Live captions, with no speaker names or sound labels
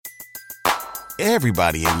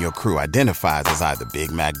Everybody in your crew identifies as either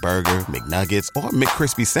Big Mac Burger, McNuggets, or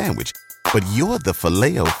McCrispy Sandwich. But you're the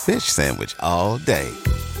Filet-O-Fish Sandwich all day.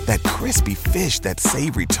 That crispy fish, that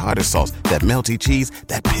savory tartar sauce, that melty cheese,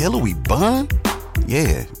 that pillowy bun.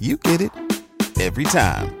 Yeah, you get it. Every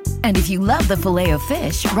time. And if you love the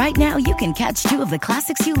Filet-O-Fish, right now you can catch two of the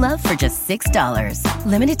classics you love for just $6.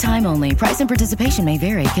 Limited time only. Price and participation may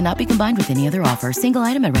vary. Cannot be combined with any other offer. Single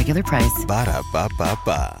item at regular price.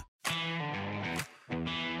 Ba-da-ba-ba-ba.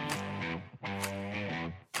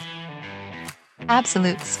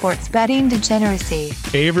 Absolute sports betting degeneracy.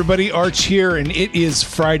 Hey everybody, Arch here, and it is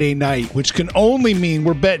Friday night, which can only mean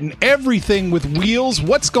we're betting everything with wheels.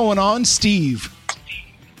 What's going on, Steve?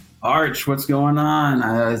 Arch, what's going on?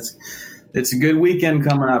 It's a good weekend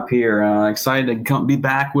coming up here. Excited to be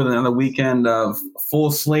back with another weekend of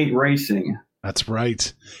full slate racing. That's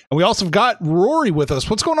right. And we also got Rory with us.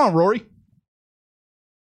 What's going on, Rory?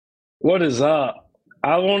 What is up?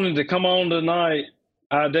 I wanted to come on tonight.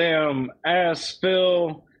 I asked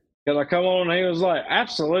Phil, can I come on? He was like,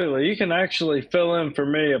 absolutely. You can actually fill in for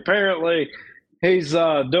me. Apparently, he's doing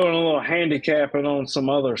a little handicapping on some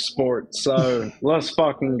other sports. So let's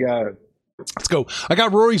fucking go. Let's go. I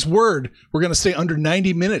got Rory's word. We're going to stay under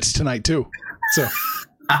 90 minutes tonight, too. So,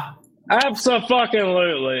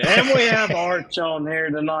 absolutely. And we have Arch on here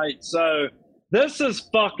tonight. So this is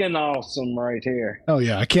fucking awesome right here. Oh,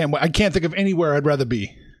 yeah. I can't think of anywhere I'd rather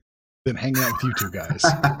be than hanging out with you two guys.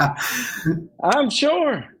 I'm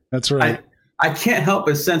sure. That's right. I can't help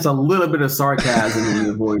but sense a little bit of sarcasm in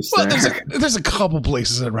your voice. Well, there's a couple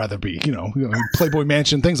places I'd rather be, you know, Playboy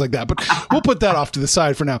Mansion, things like that. But we'll put that off to the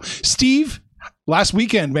side for now. Steve, last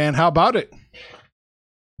weekend, man, how about it?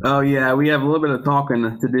 Oh, yeah, we have a little bit of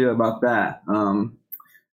talking to do about that.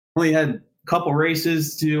 Only had a couple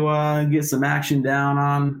races to get some action down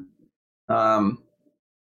on.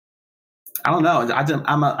 I don't know.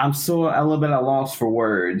 I'm still a little bit at a loss for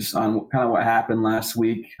words on kind of what happened last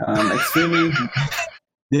week. Xfinity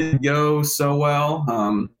didn't go so well.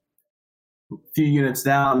 A few units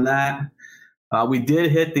down on that. We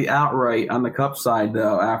did hit the outright on the Cup side,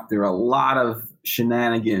 though, after a lot of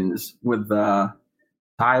shenanigans with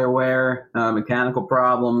tire wear, mechanical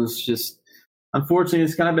problems. Just unfortunately,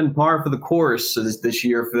 it's kind of been par for the course this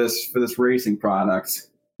year for this racing product.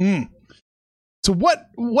 So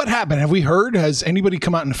what happened? Have we heard? Has anybody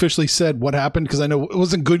come out and officially said what happened? Because I know it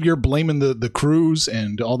wasn't Goodyear blaming the crews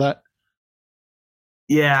and all that.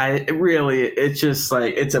 Yeah, it's just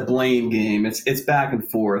like it's a blame game. It's back and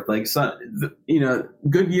forth. Like,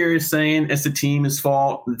 Goodyear is saying it's the team's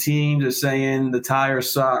fault. The teams are saying the tire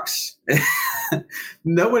sucks.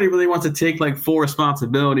 Nobody really wants to take like full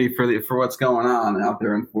responsibility for what's going on out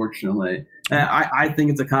there. Unfortunately, and I think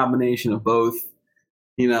it's a combination of both.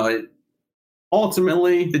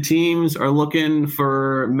 Ultimately, the teams are looking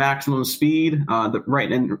for maximum speed, the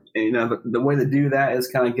way to do that is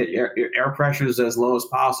kind of get your air pressures as low as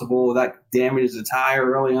possible. That damages the tire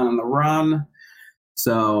early on in the run.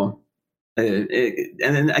 So, and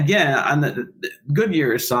then again on the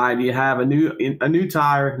Goodyear side, you have a new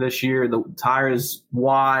tire this year. The tire is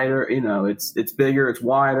wider. It's bigger, it's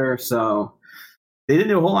wider. So they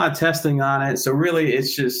didn't do a whole lot of testing on it. So really,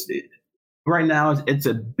 it's just. Right now, it's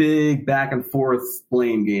a big back and forth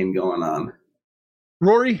blame game going on.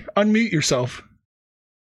 Rory, unmute yourself,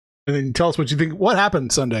 and then tell us what you think. What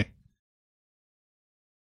happened Sunday?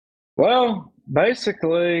 Well,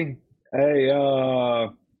 basically, I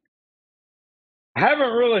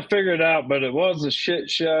haven't really figured out, but it was a shit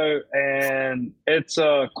show, and it's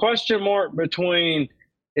a question mark between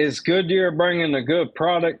is Goodyear bringing a good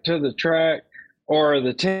product to the track, or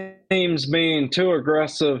the teams being too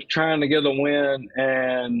aggressive trying to get a win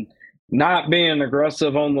and not being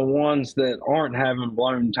aggressive on the ones that aren't having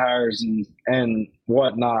blown tires and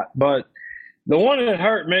whatnot. But the one that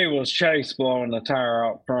hurt me was Chase blowing the tire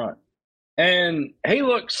out front. And he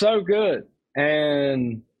looked so good.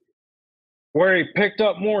 And where he picked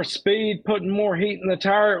up more speed, putting more heat in the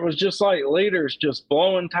tire, it was just like leaders just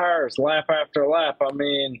blowing tires lap after lap. I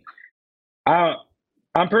mean,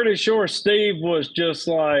 I'm pretty sure Steve was just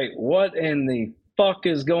like, what in the fuck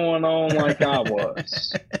is going on, like I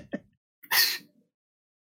was.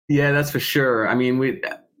 Yeah, that's for sure. I mean,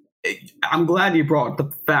 I'm glad you brought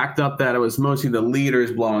the fact up that it was mostly the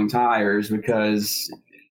leaders blowing tires, because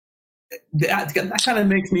that kind of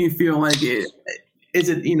makes me feel like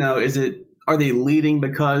are they leading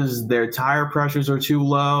because their tire pressures are too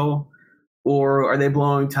low? Or are they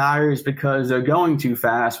blowing tires because they're going too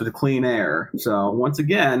fast with clean air? So once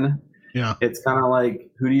again, it's kind of like,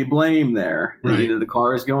 who do you blame there? Right. The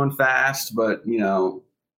car is going fast, but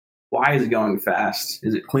why is it going fast?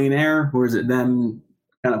 Is it clean air, or is it them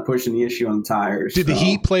kind of pushing the issue on the tires? Did the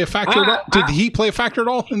heat play a factor at all? Did the heat play a factor at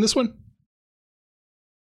all in this one?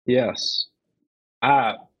 Yes,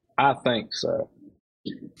 I think so.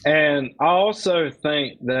 And I also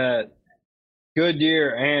think that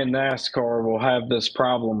Goodyear and NASCAR will have this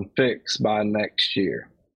problem fixed by next year.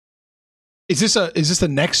 Is this a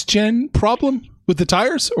next gen problem with the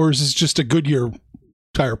tires, or is this just a Goodyear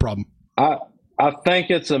tire problem? I think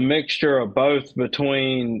it's a mixture of both,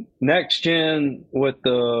 between next gen with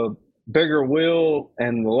the bigger wheel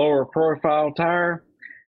and the lower profile tire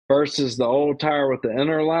versus the old tire with the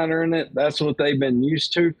inner liner in it. That's what they've been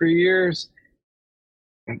used to for years.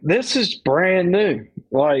 This is brand new.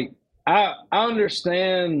 Like, I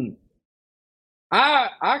understand.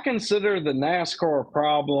 I consider the NASCAR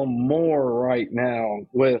problem more right now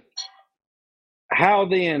with how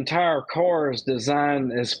the entire car is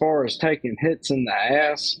designed as far as taking hits in the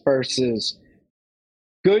ass versus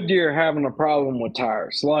Goodyear having a problem with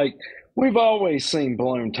tires. Like, we've always seen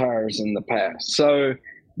blown tires in the past. So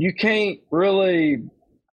you can't really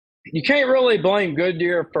blame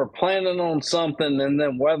Goodyear for planning on something and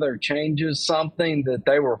then weather changes something that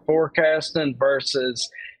they were forecasting, versus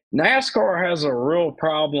NASCAR has a real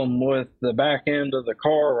problem with the back end of the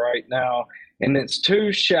car right now, and it's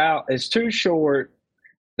too short.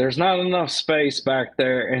 There's not enough space back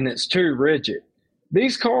there, and it's too rigid.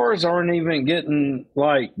 These cars aren't even getting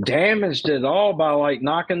like damaged at all by like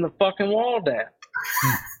knocking the fucking wall down.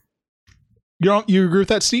 You agree with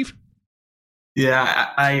that, Steve? Yeah,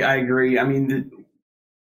 I agree. I mean,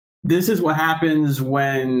 this is what happens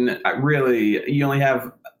when really you only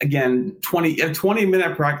have, again,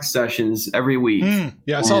 20-minute practice sessions every week.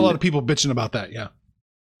 Yeah, I saw a lot of people bitching about that. Yeah.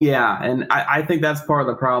 Yeah, and I think that's part of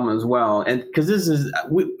the problem as well. And because this is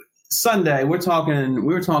Sunday, we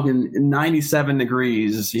were talking 97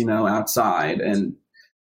 degrees, outside, and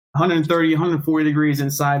 130, 140 degrees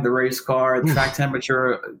inside the race car. The track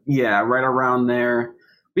temperature, right around there.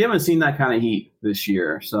 We haven't seen that kind of heat this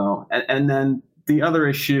year. So, and then the other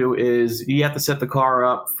issue is you have to set the car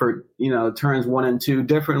up for, turns 1 and 2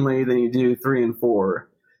 differently than you do 3 and 4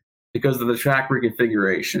 because of the track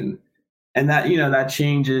reconfiguration. And that, that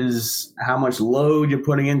changes how much load you're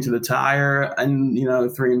putting into the tire. And,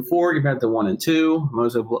 3 and 4 compared to 1 and 2.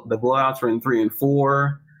 Most of the blowouts are in 3 and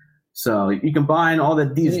 4. So you combine all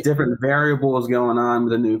these different variables going on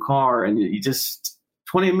with a new car, and you just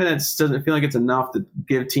 20 minutes doesn't feel like it's enough to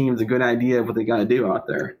give teams a good idea of what they got to do out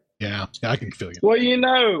there. Yeah, I can feel you.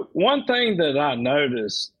 Well, one thing that I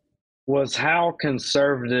noticed was how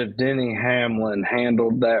conservative Denny Hamlin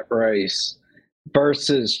handled that race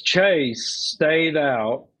versus Chase stayed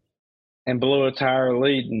out and blew a tire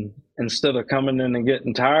leading instead of coming in and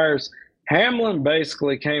getting tires. Hamlin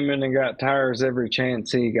basically came in and got tires every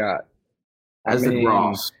chance he got. As did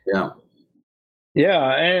Ross, yeah.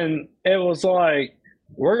 Yeah, and it was like,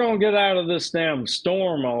 we're going to get out of this damn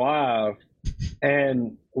storm alive,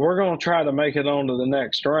 and we're going to try to make it on to the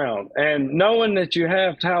next round. And knowing that you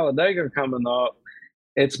have Talladega coming up,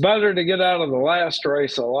 it's better to get out of the last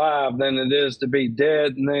race alive than it is to be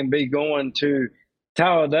dead and then be going to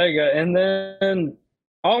Talladega. And then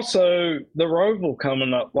also the Roval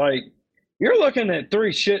coming up. Like, you're looking at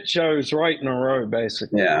 3 shit shows right in a row,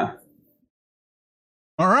 basically. Yeah.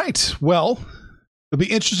 All right. Well, it'll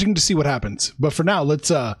be interesting to see what happens. But for now,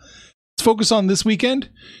 let's focus on this weekend.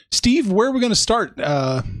 Steve, where are we going to start?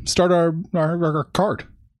 Start our card.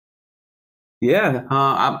 Yeah,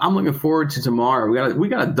 I'm looking forward to tomorrow. We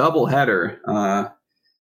got a double header.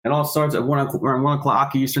 It all starts at 1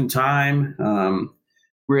 o'clock Eastern time.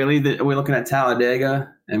 We're looking at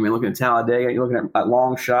Talladega, and we're looking at Talladega. You're looking at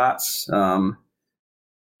long shots. I'm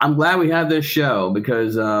glad we have this show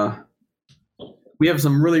because we have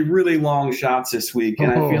some really, really long shots this week,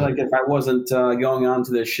 and I feel like if I wasn't going on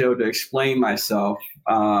to this show to explain myself,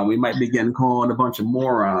 we might be getting called a bunch of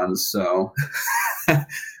morons. So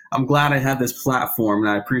I'm glad I have this platform,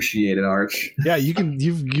 and I appreciate it, Arch. Yeah,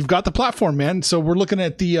 you've got the platform, man. So we're looking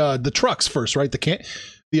at the trucks first, right?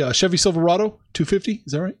 The Chevy Silverado 250,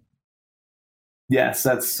 is that right? Yes,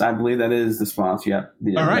 I believe that is the sponsor.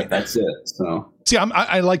 Yeah, all right, that's it. So see,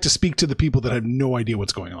 I like to speak to the people that have no idea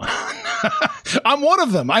what's going on. I'm one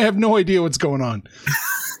of them. I have no idea what's going on.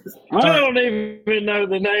 I don't even know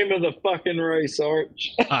the name of the fucking race,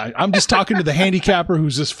 Arch. I'm just talking to the handicapper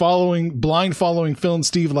who's just blind following Phil and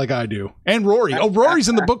Steve like I do. And Rory. Oh, Rory's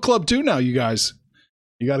in the book club too now, you guys.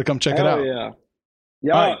 You got to come check it out.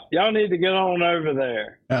 Yeah. Y'all need to get on over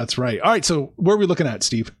there. That's right. All right, so where are we looking at,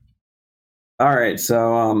 Steve? All right,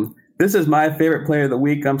 so this is my favorite player of the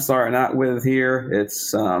week I'm starting out with here.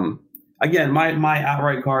 It's again, my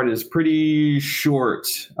outright card is pretty short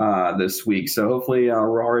this week, so hopefully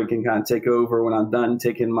Rory can kind of take over when I'm done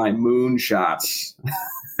taking my moon shots.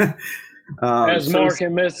 As Mark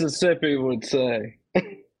in Mississippi would say.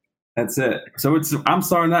 That's it. So I'm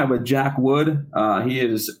starting out with Jack Wood. He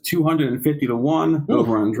is 250 to 1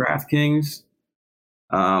 over on DraftKings.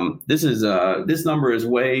 This number is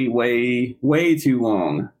way too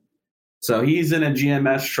long. So he's in a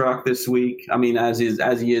GMS truck this week. I mean, as he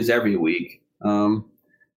is every week.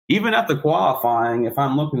 Even at the qualifying, if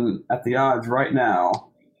I'm looking at the odds right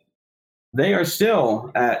now, they are still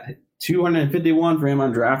at 251 for him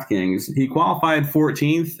on DraftKings. He qualified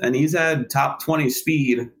 14th, and he's had top 20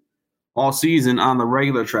 speed all season on the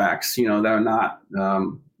regular tracks, that are not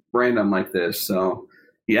random like this. So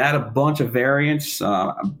he had a bunch of variants.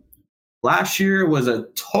 Last year was a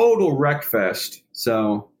total wreck fest.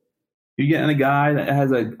 So you get in a guy that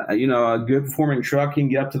has a good performing truck, he can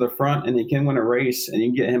get up to the front and he can win a race, and you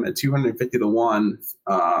can get him at 250 to 1.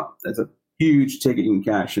 That's a huge ticket you can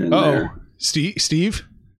cash in there. Steve,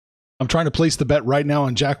 I'm trying to place the bet right now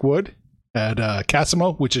on Jack Wood at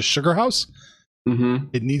Casimo, which is Sugar House. Mm-hmm.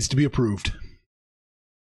 It needs to be approved.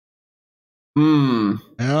 Yeah.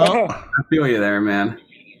 I feel you there, man.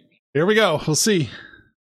 Here we go. We'll see.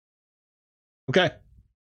 Okay.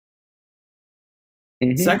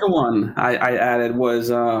 Mm-hmm. Second one I added was,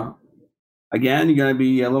 again, you're going to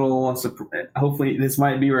be a little, hopefully this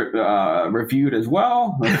might be reviewed as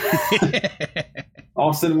well.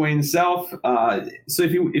 Austin Wayne Self. So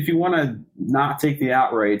if you want to not take the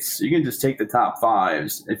outrights, you can just take the top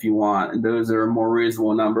fives if you want. And those are more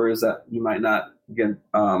reasonable numbers that you might not get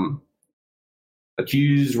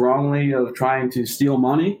accused wrongly of trying to steal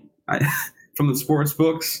money from the sports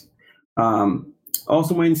books.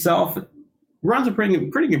 Austin Wayne Self runs a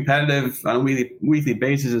pretty competitive on a weekly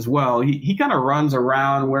basis as well. He kind of runs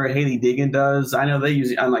around where Haley Deegan does. I know they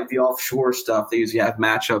usually, unlike the offshore stuff, they usually have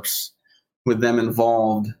matchups with them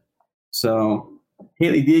involved. So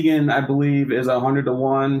Haley Deegan, I believe, is 100 to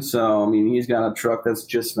 1. So I mean, he's got a truck that's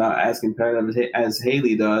just about as competitive as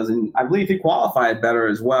Haley does, and I believe he qualified better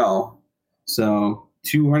as well. So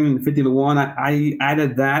 250 to 1. I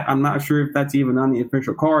added that. I'm not sure if that's even on the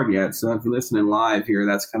official card yet. So if you're listening live here,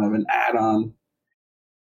 that's kind of an add-on.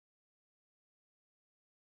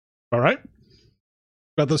 All right.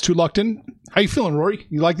 Got those two locked in. How you feeling, Rory?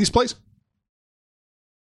 You like these plays?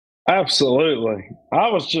 Absolutely. I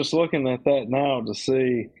was just looking at that now to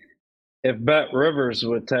see if Bet Rivers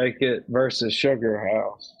would take it versus Sugar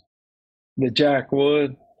House. The Jack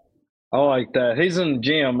Wood, I like that. He's in the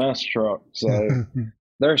GMS truck, so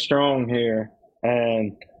they're strong here.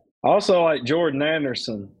 And I also like Jordan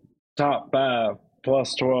Anderson, top 5,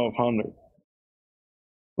 plus 1,200.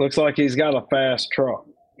 Looks like he's got a fast truck.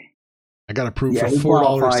 I got approved for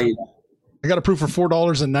 $4. I got approved for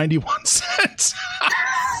 $4.91.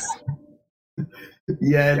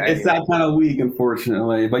 Yeah, it's that kind of week,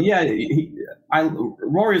 unfortunately. But yeah,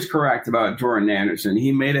 Rory is correct about Jordan Anderson.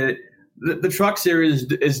 He made it. The Truck Series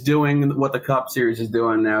is doing what the Cup Series is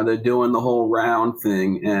doing now. They're doing the whole round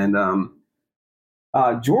thing, and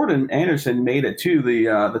Jordan Anderson made it to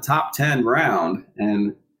the top 10 round.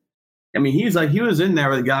 And I mean, he was in there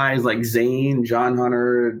with guys like Zane, John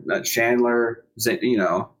Hunter, Chandler,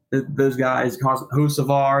 those guys,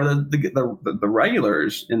 Hocevar, the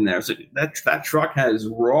regulars in there. So that truck has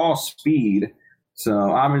raw speed.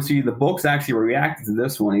 So obviously the books actually reacted to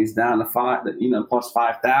this one. He's down to plus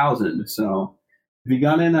 5,000. So if you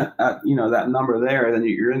got in at that number there, then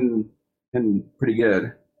you're in pretty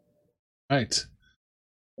good. Right.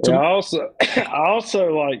 Yeah, I also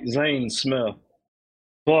like Zane Smith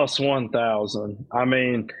plus 1,000. I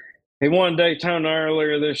mean, he won Daytona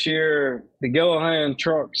earlier this year. The Gilliland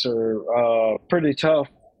trucks are pretty tough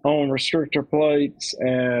on restrictor plates,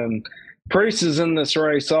 and Priest is in this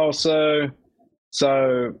race also.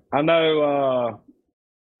 So I know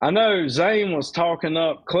Zane was talking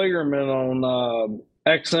up Kligerman on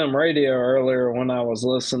XM radio earlier when I was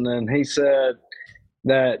listening. He said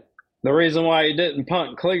that the reason why he didn't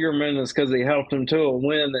punt Kligerman is because he helped him to a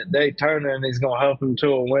win at Daytona, and he's going to help him to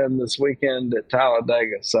a win this weekend at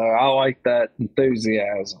Talladega. So I like that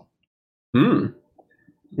enthusiasm.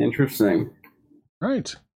 Interesting.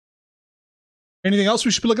 Right. Anything else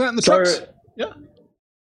we should be looking at in the trucks? Yeah.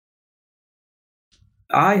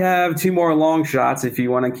 I have 2 more long shots if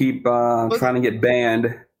you want to keep trying to get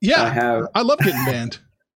banned. Yeah, I love getting banned.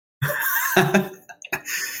 I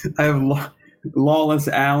have Lawless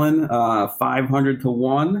Allen, 500 to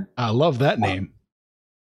 1. I love that name.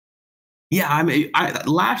 Yeah, I mean,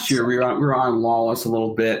 last year we were on Lawless a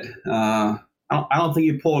little bit. I I don't think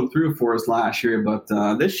he pulled through for us last year, but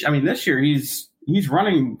this year he's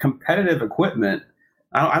running competitive equipment.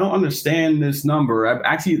 I don't understand this number. I've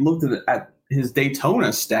actually looked at his Daytona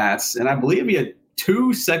stats, and I believe he had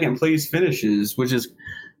 2 second-place finishes, which is,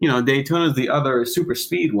 Daytona's the other super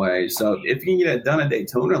speedway. So if you can get it done at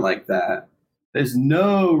Daytona like that, there's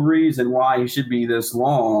no reason why he should be this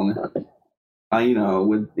long,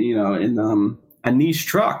 in a niche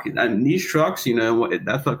truck. Niche trucks,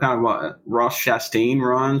 that's what kind of what Ross Chastain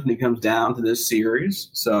runs when he comes down to this series.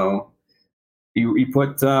 So you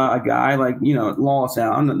put a guy like, Lawless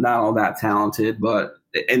out, not all that talented, but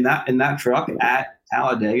in that truck at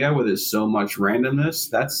Talladega where there's so much randomness,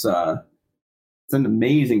 that's it's an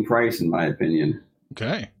amazing price in my opinion.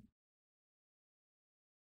 Okay.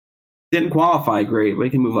 Didn't qualify great, but he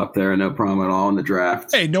can move up there, no problem at all in the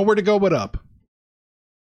draft. Hey, nowhere to go but up.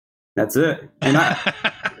 That's it. And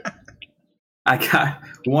I got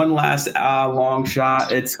one last long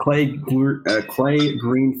shot. It's Clay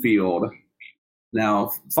Greenfield.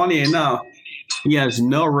 Now, funny enough, he has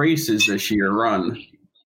no races this year run.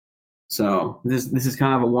 So this is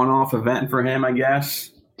kind of a one-off event for him, I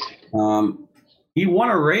guess. He won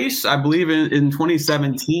a race, I believe, in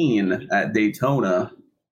 2017 at Daytona.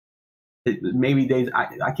 Maybe days,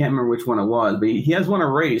 I can't remember which one it was, but he has won a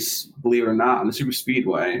race, believe it or not, on the super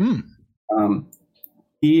speedway.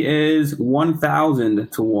 He is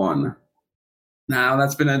 1,000 to 1. Now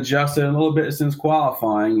that's been adjusted a little bit since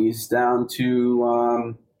qualifying. He's down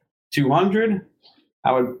to 200.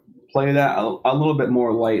 I would play that a little bit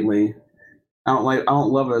more lightly. I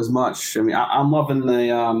don't love it as much. I mean, I'm loving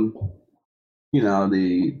the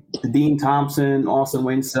Dean Thompson, Austin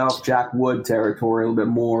Wayne Self, Jack Wood territory a little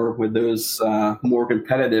bit more with those more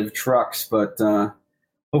competitive trucks. But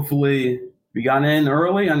hopefully we got in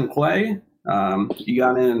early on Clay. You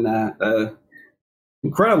got in at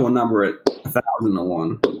incredible number at 1,000 to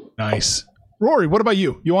 1. Nice. Rory, what about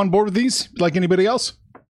you? You on board with these like anybody else?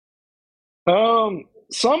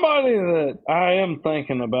 Somebody that I am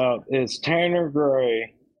thinking about is Tanner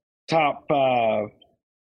Gray, top 5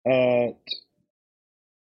 at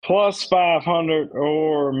plus 500,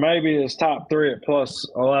 or maybe his top 3 at plus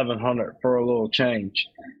 1,100 for a little change.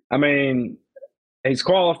 I mean, he's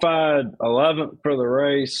qualified 11th for the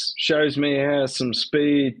race, shows me he has some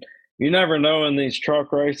speed. You never know in these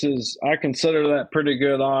truck races. I consider that pretty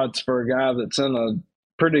good odds for a guy that's in a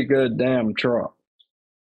pretty good damn truck.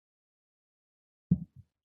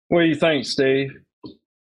 What do you think, Steve?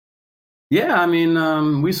 Yeah, I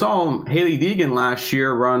mean, we saw Haley Deegan last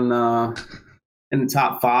year run in the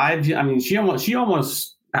top 5. I mean, she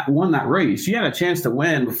almost won that race. She had a chance to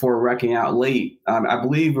win before wrecking out late. I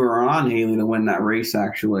believe we were on Haley to win that race,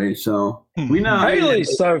 actually. So we know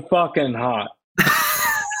Haley's so fucking hot.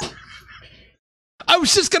 I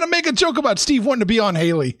was just going to make a joke about Steve wanting to be on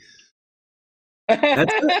Haley.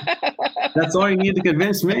 That's all you need to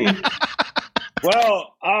convince me.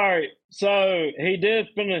 Well, all right. So he did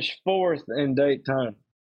finish 4th in Daytona.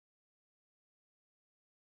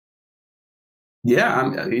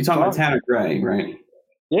 Yeah, you're talking about Tanner Gray, right?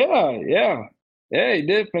 Yeah. He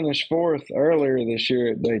did finish 4th earlier this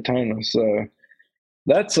year at Daytona. So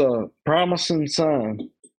that's a promising sign.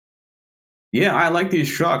 Yeah, I like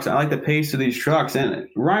these trucks. I like the pace of these trucks. And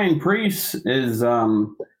Ryan Preece is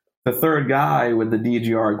the 3rd guy with the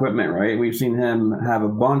DGR equipment, right? We've seen him have a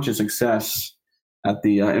bunch of success at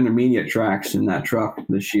the intermediate tracks in that truck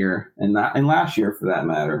this year, and last year for that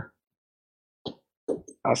matter.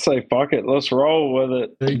 I say fuck it, let's roll with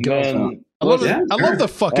it. There you go. I love the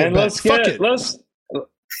fuck it. Let's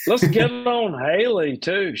get on Haley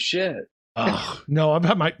too. Shit. Oh no, I've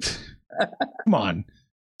had my. Come on,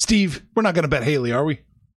 Steve. We're not going to bet Haley, are we?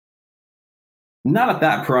 Not at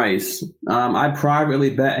that price. I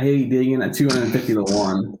privately bet Haley Deegan at 250 to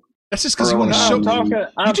 1. That's just because you want to show. You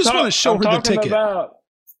just want to show her the ticket.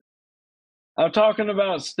 I'm talking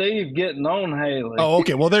about Steve getting on Haley. Oh,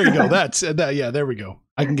 okay. Well, there you go. That's that. Yeah, there we go.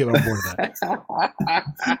 I can get on board with that.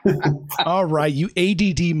 All right, you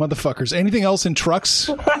ADD motherfuckers. Anything else in trucks?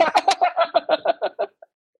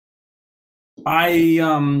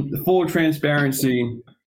 Full transparency.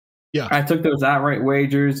 Yeah, I took those outright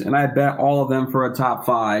wagers and I bet all of them for a top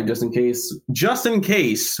 5 just in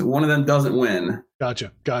case one of them doesn't win.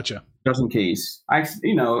 Gotcha. Just in case. I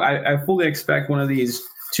fully expect one of these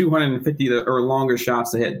 250 or longer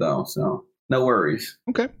shots to hit though, so no worries.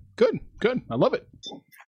 Okay, good. I love it.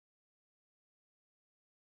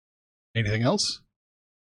 Anything else?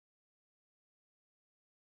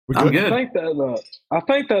 I'm good. I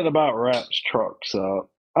think that about wraps trucks up.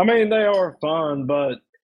 I mean, they are fun, but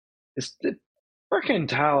it's freaking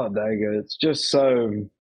Talladega. It's just so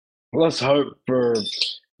let's hope for.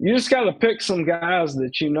 You just got to pick some guys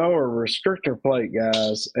that you know are restrictor plate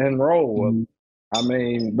guys and roll with them. I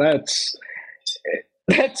mean, that's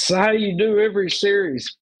how you do every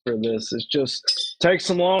series for this. It's just take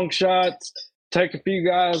some long shots, take a few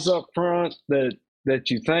guys up front that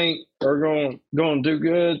you think are going to do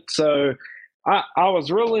good. So I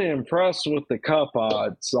was really impressed with the Cup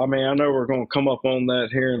odds. I mean, I know we're going to come up on that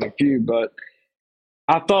here in a few, but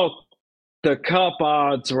I thought the Cup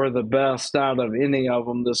odds were the best out of any of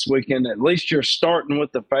them this weekend. At least you're starting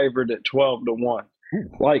with the favorite at 12-1.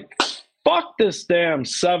 Like, fuck this damn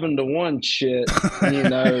 7-1 shit, you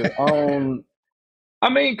know. I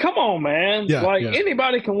mean, come on, man. Yeah,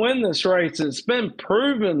 anybody can win this race. It's been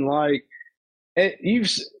proven. Like,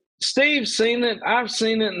 Steve's seen it. I've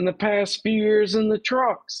seen it in the past few years in the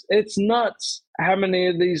trucks. It's nuts how many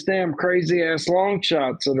of these damn crazy ass long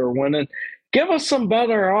shots that are winning. Give us some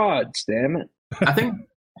better odds, damn it. I think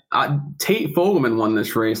Tate Fogelman won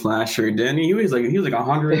this race last year, didn't he? He was like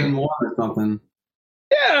 101 or something.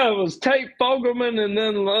 Yeah, it was Tate Fogelman, and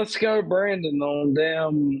then let's go Brandon on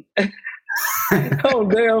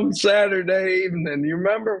damn Saturday evening. You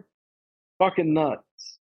remember? Fucking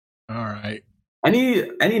nuts. All right. Any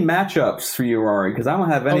matchups for you, Rory? Because I don't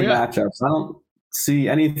have any matchups. I don't see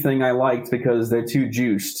anything I liked because they're too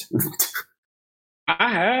juiced.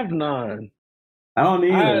 I have none. I don't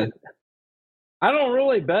either. I don't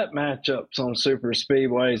really bet matchups on super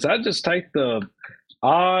speedways. I just take the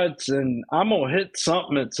odds, and I'm gonna hit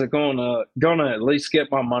something that's gonna at least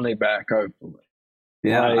get my money back. Hopefully,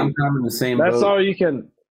 yeah, I'm kind of in the same. That's boat. all you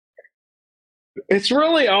can. It's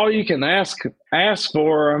really all you can ask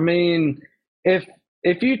for. I mean, if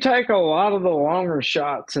you take a lot of the longer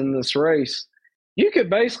shots in this race, you could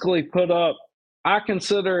basically put up. I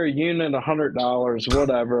consider a unit $100,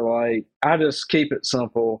 whatever. Like, I just keep it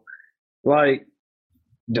simple. Like,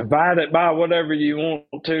 divide it by whatever you want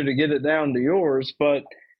to get it down to yours. But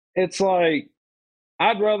it's like,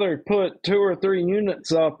 I'd rather put 2 or 3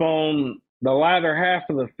 units up on the latter half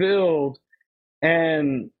of the field,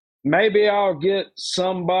 and maybe I'll get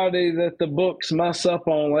somebody that the books mess up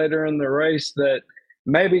on later in the race that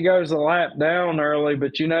maybe goes a lap down early,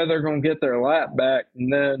 but you know they're going to get their lap back,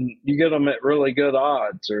 and then you get them at really good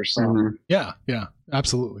odds or something. Yeah,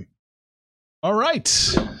 absolutely. All right,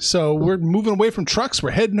 so we're moving away from trucks. We're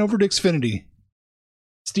heading over to Xfinity.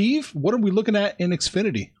 Steve, what are we looking at in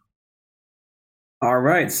Xfinity? All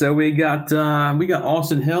right, so we got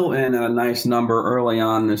Austin Hill in a nice number early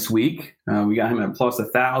on this week. We got him at plus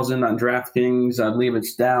 1,000 on DraftKings. I believe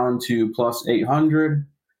it's down to plus 800.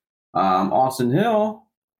 Austin Hill,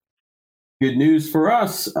 good news for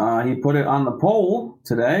us. He put it on the poll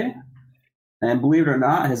today, and believe it or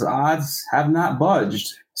not, his odds have not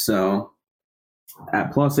budged. So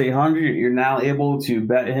at plus 800, you're now able to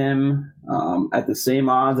bet him at the same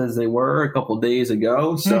odds as they were a couple days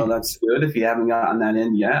ago. So that's good. If you haven't gotten that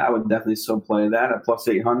in yet, I would definitely still play that at plus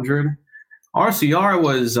 800. RCR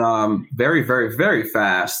was very, very, very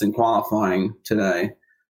fast in qualifying today.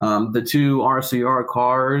 The 2 RCR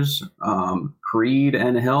cars, Creed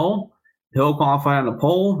and Hill qualified on the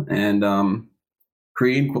pole, and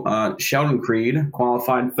Sheldon Creed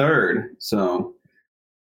qualified third. So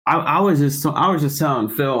I was just telling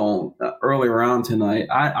Phil earlier on tonight.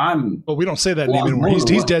 I'm. Well, we don't say that name anymore.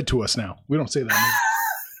 He's dead to us now. We don't say that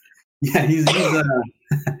name. Yeah, he's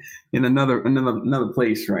in another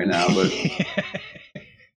place right now, but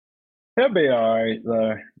he'll be all right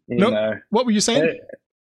though. You know. What were you saying?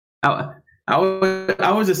 I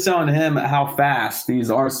was just telling him how fast these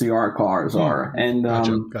RCR cars are, and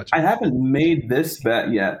Gotcha. I haven't made this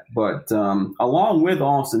bet yet. But along with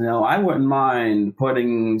Austin Hill, I wouldn't mind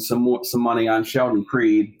putting some money on Sheldon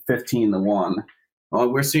Creed, 15-1.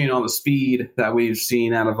 We're seeing all the speed that we've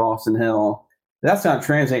seen out of Austin Hill. That's going to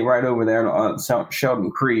translate right over there to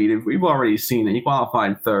Sheldon Creed. We've already seen it. He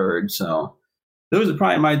qualified third, so those are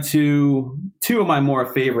probably my two of my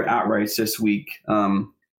more favorite outrights this week.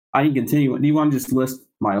 I can continue. Do you want to just list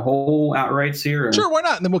my whole outrights here? Or? Sure, why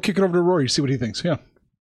not? And then we'll kick it over to Rory to see what he thinks. Yeah.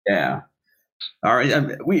 Yeah. All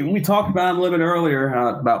right. We talked about him a little bit earlier,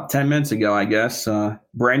 about 10 minutes ago, I guess.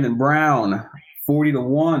 Brandon Brown,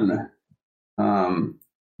 40-1.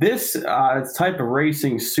 This type of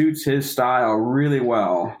racing suits his style really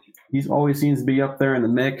well. He always seems to be up there in the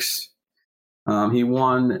mix. He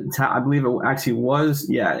won. I believe it actually was.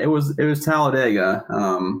 Yeah, it was Talladega.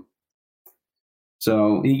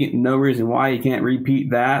 So he get no reason why he can't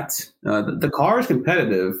repeat that. The car is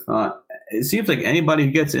competitive. It seems like anybody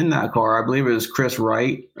who gets in that car, I believe it was Chris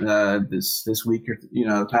Wright this week, or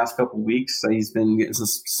the past couple of weeks. He's been getting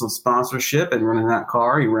some sponsorship and running that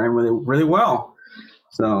car. He ran really, really well.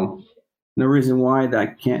 So no reason why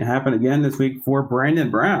that can't happen again this week for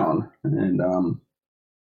Brandon Brown. And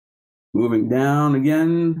moving down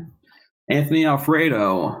again, Anthony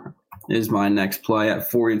Alfredo is my next play at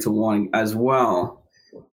 40-1 as well.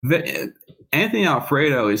 Anthony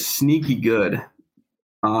Alfredo is sneaky good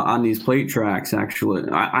on these plate tracks, actually.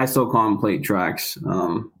 I still call them plate tracks.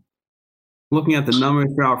 Looking at the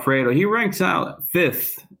numbers for Alfredo, he ranks out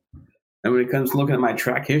 5th. And when it comes to looking at my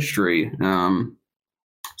track history,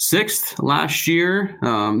 6th last year,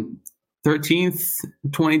 13th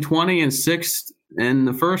 2020, and 6th in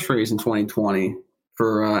the first race in 2020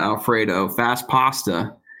 for Alfredo, Fast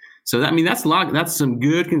Pasta. So that's a lot. That's some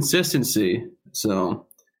good consistency. So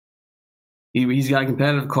he's got a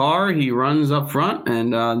competitive car. He runs up front,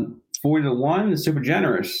 and 40-1 is super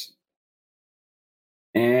generous.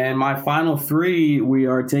 And my final 3, we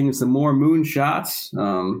are taking some more moonshots.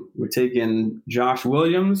 We're taking Josh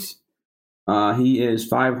Williams. He is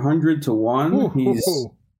 500-1. He's.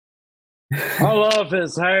 I love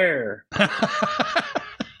his hair.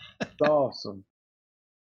 It's awesome.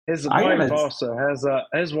 His wife also has a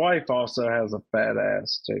fat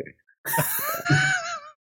ass too.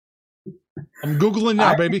 I'm Googling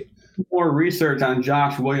now, baby. More research on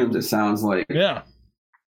Josh Williams, it sounds like. Yeah.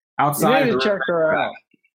 Outside you need to check her out.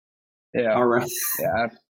 Yeah. All right. Yeah,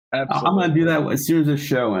 absolutely. I'm gonna do that as soon as the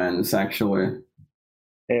show ends, actually.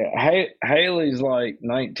 Yeah. Haley's like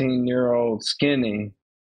 19-year-old skinny,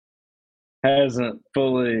 hasn't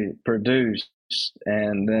fully produced,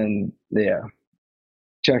 and then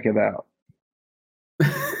check it out.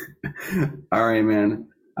 All right, man.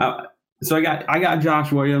 So I got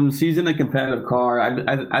Josh Williams. He's in a competitive car.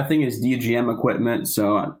 I think it's DGM equipment,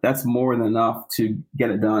 so that's more than enough to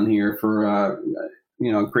get it done here for a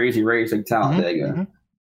crazy race like Talladega.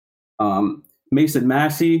 Mason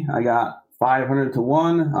Massey, I got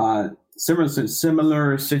 500-1.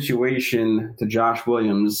 Similar situation to Josh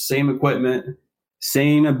Williams. Same equipment,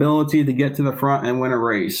 same ability to get to the front and win a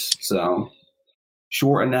race. So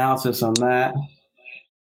short analysis on that.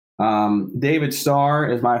 David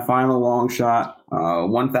Starr is my final long shot,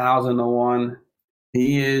 1,000-1.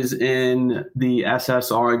 He is in the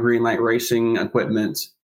SSR Greenlight Racing equipment,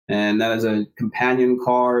 and that is a companion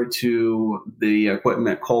car to the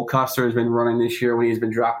equipment Cole Custer has been running this year when he's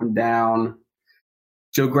been dropping down.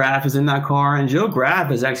 Joe Graff is in that car, and Joe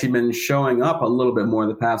Graff has actually been showing up a little bit more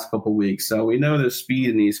the past couple of weeks. So we know there's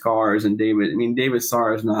speed in these cars, and David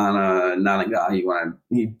Starr is not a guy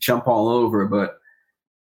you jump all over, but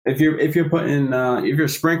if you're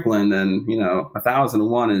sprinkling, then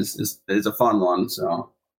 1,000-1 is a fun one. So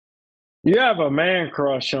you have a man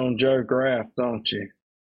crush on Joe Graff, don't you?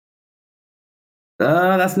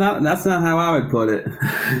 That's not how I would put it.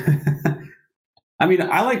 I mean,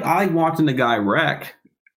 I like watching the guy wreck.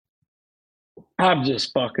 I'm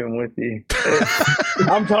just fucking with you.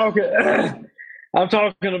 I'm talking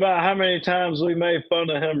about how many times we made fun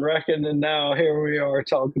of him wrecking, and now here we are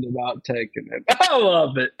talking about taking it. I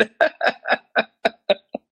love it.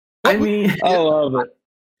 I love it.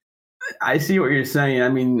 I see what you're saying. I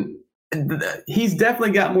mean, he's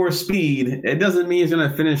definitely got more speed. It doesn't mean he's going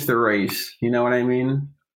to finish the race. You know what I mean?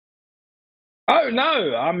 Oh,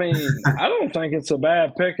 no. I mean, I don't think it's a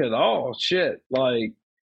bad pick at all. Shit. Like,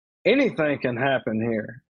 anything can happen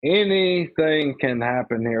here. Anything can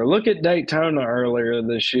happen here. Look at Daytona earlier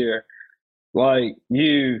this year. Like,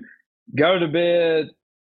 you go to bed,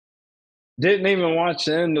 didn't even watch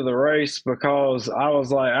the end of the race because I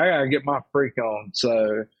was like, I got to get my freak on.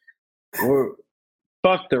 So,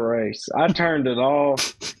 fuck the race. I turned it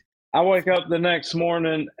off. I wake up the next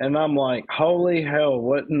morning and I'm like, holy hell,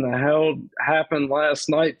 what in the hell happened last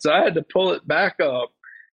night? So I had to pull it back up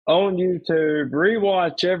on YouTube,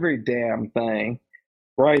 rewatch every damn thing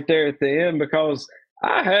right there at the end because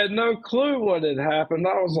I had no clue what had happened.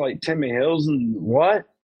 I was like, Timmy Hills and what?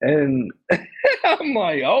 And I'm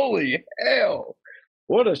like, holy hell,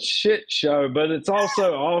 what a shit show. But it's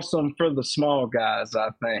also awesome for the small guys,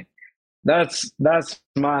 I think. That's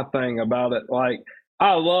my thing about it. Like,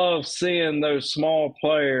 I love seeing those small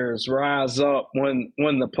players rise up when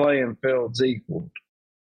the playing field's equal.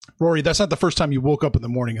 Rory, that's not the first time you woke up in the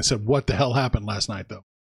morning and said, what the hell happened last night, though?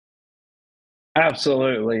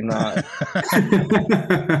 Absolutely not.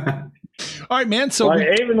 All right, man. So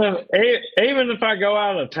like, even if I go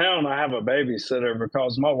out of town, I have a babysitter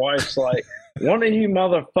because my wife's like, one of you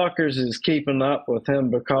motherfuckers is keeping up with him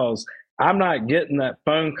because I'm not getting that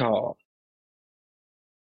phone call.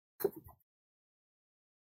 All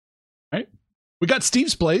right. We got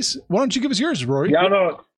Steve's place. Why don't you give us yours, Rory?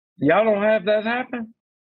 Y'all don't have that happen?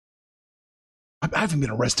 I haven't been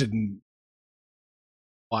arrested in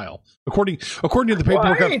while, according to the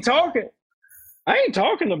paperwork. Well, I ain't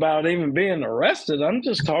talking about even being arrested. I'm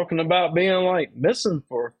just talking about being like missing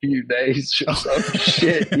for a few days or some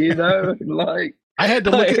shit, you know? Like I had to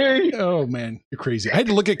look at, oh man, you're crazy. I had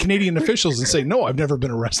to look at Canadian officials and say, no, I've never been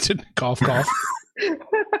arrested. Cough, cough.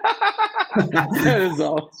 That is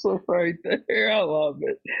awesome right there. I love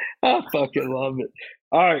it. I fucking love it.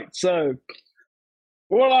 All right, so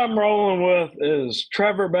what I'm rolling with is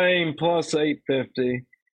Trevor Bayne plus 850.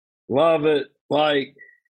 Love it. Like,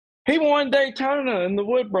 he won Daytona in the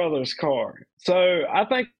Wood Brothers car. So I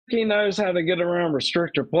think he knows how to get around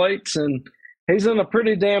restrictor plates, and he's in a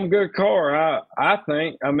pretty damn good car, I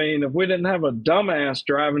think. I mean, if we didn't have a dumbass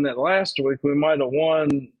driving it last week, we might have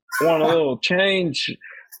won a little change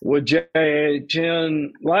with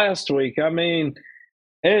JHN last week. I mean,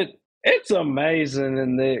 it's amazing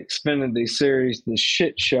in the Xfinity Series, the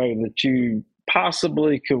shit show that you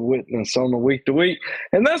possibly could witness on a week-to-week.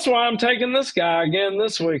 And that's why I'm taking this guy again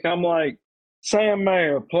this week. I'm like, Sam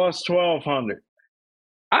Mayer plus 1,200.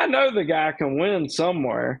 I know the guy can win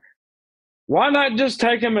somewhere. Why not just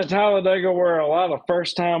take him at Talladega where a lot of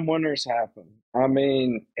first-time winners happen? I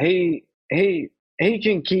mean, he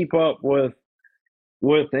can keep up with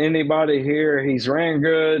anybody here. He's ran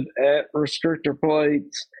good at restrictor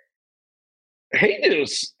plates. He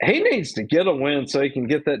needs to get a win so he can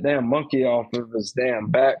get that damn monkey off of his damn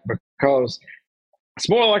back, because it's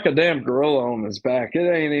more like a damn gorilla on his back. It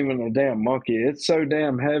ain't even a damn monkey. It's so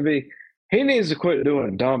damn heavy. He needs to quit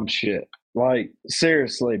doing dumb shit. Like,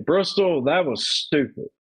 seriously, Bristol, that was stupid.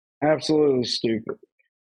 Absolutely stupid.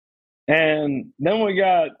 And then we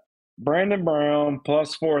got Brandon Brown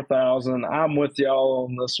plus 4,000. I'm with y'all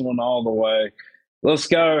on this one all the way. Let's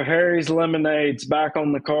go. Harry's Lemonade's back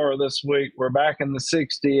on the car this week. We're back in the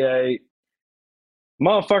 68.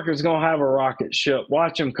 Motherfucker's going to have a rocket ship.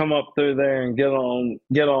 Watch him come up through there and get on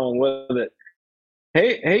with it.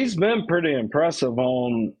 He's been pretty impressive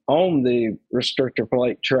on the restrictor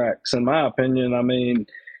plate tracks, in my opinion. I mean,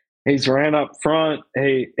 he's ran up front.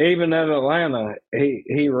 Even at Atlanta,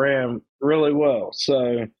 he ran really well.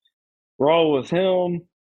 So roll with him.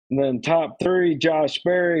 And then top 3, Josh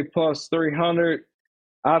Berry plus 300.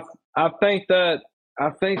 I think that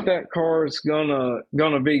car is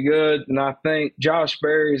gonna be good, and I think Josh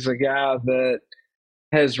Berry's a guy that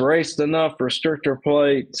has raced enough restrictor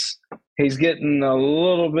plates. He's getting a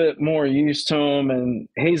little bit more used to them, and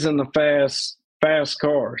he's in the fast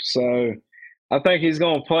car. So I think he's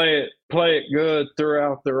gonna play it good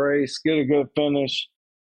throughout the race, get a good finish.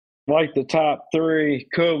 Like the top 3,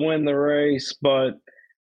 could win the race, but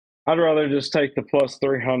I'd rather just take the plus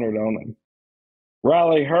 300 on him.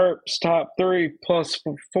 Riley Herbst, top 3, plus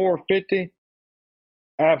 450.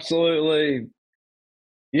 Absolutely.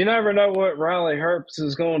 You never know what Riley Herbst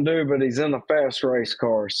is going to do, but he's in a fast race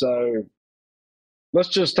car. So let's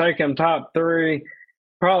just take him top 3.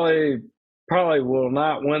 Probably will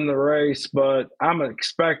not win the race, but I'm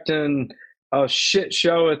expecting a shit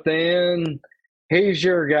show at the end. He's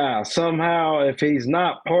your guy. Somehow, if he's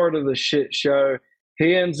not part of the shit show,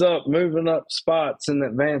 he ends up moving up spots and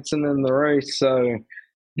advancing in the race. So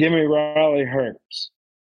give me Riley Herbst.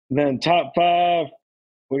 Then top 5,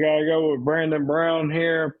 we got to go with Brandon Brown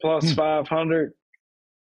here, plus 500.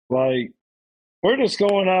 Like, we're just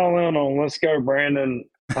going all in on let's go, Brandon.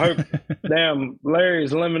 Hope damn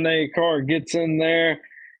Larry's Lemonade car gets in there.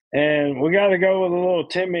 And we got to go with a little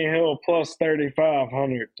Timmy Hill plus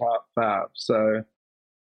 3,500 top 5. So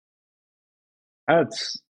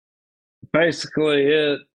that's basically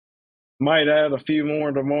it. Might add a few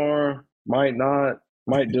more tomorrow. Might not.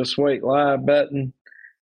 Might just wait live betting.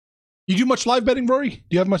 You do much live betting, Rory? Do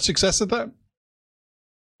you have much success at that?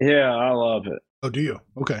 Yeah, I love it. Oh, do you?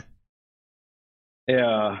 Okay.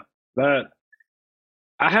 Yeah,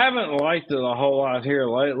 I haven't liked it a whole lot here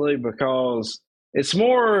lately because it's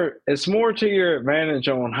more to your advantage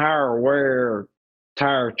on higher wear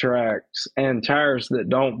tire tracks and tires that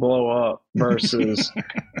don't blow up versus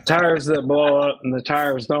tires that blow up and the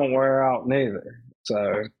tires don't wear out neither.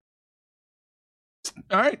 So,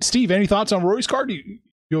 all right, Steve, any thoughts on Rory's car?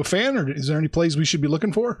 You a fan, or is there any plays we should be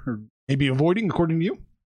looking for or maybe avoiding according to you?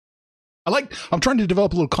 I'm trying to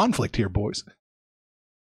develop a little conflict here, boys.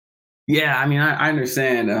 Yeah, I mean, I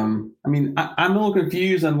understand. I'm a little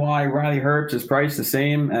confused on why Riley Herbst is priced the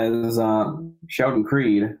same as Sheldon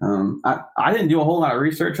Creed. I didn't do a whole lot of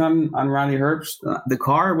research on Riley Herbst. The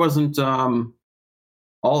car wasn't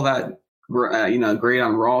all that great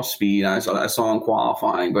on raw speed. I saw in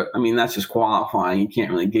qualifying, but I mean that's just qualifying. You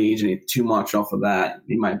can't really gauge too much off of that.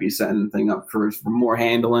 He might be setting the thing up for more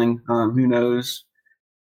handling. Who knows?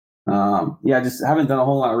 I just haven't done a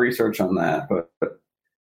whole lot of research on that, but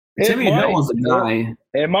Timmy Hill is a guy.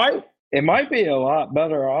 It might be a lot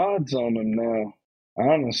better odds on him now.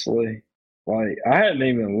 Honestly, like I hadn't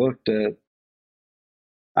even looked at.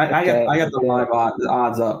 I got the live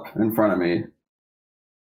odds up in front of me,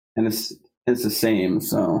 and it's the same.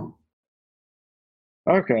 So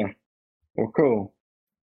okay, well, cool.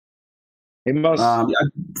 It must.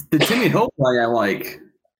 The Timmy Hill play I like.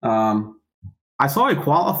 I saw he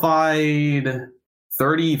qualified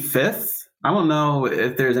 35th. I don't know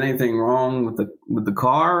if there's anything wrong with the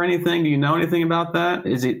car or anything. Do you know anything about that?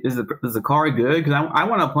 Is the car good? Because I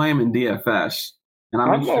want to play him in DFS, and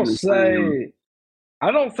I'm gonna say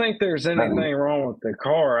I don't think there's anything wrong with the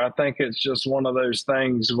car. I think it's just one of those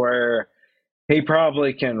things where he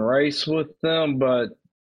probably can race with them, but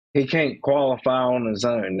he can't qualify on his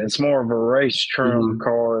own. It's more of a race trim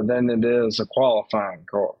car than it is a qualifying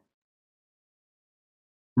car.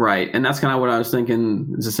 Right, and that's kind of what I was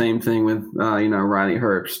thinking. It's the same thing with Riley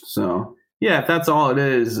Herbst. So yeah, if that's all it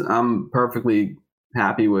is, I'm perfectly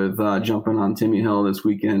happy with jumping on Timmy Hill this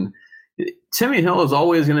weekend. Timmy Hill is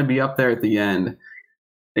always going to be up there at the end.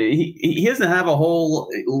 He doesn't have a whole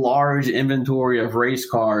large inventory of race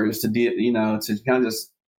cars to kind of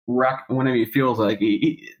just wreck whenever he feels like.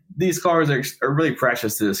 These cars are really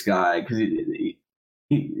precious to this guy because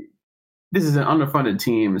this is an underfunded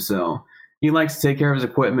team, so he likes to take care of his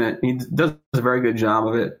equipment. He does a very good job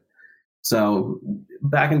of it. So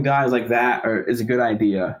backing guys like that is a good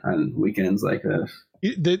idea on weekends like this.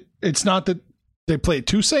 It's not that they play it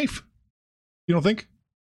too safe. You don't think?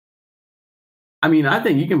 I mean, I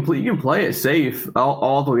think you can play it safe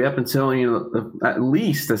all the way up until at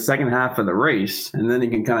least the second half of the race, and then you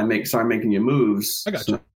can kind of start making your moves. I got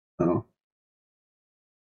you.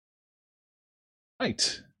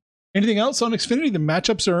 Right. Anything else on Xfinity? The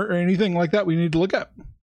matchups or anything like that we need to look at?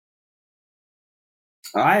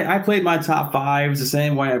 I played my top fives the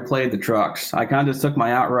same way I played the trucks. I kind of just took my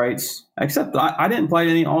outrights, except I didn't play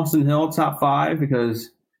any Austin Hill top five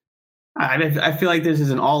because I feel like this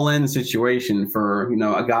is an all-in situation for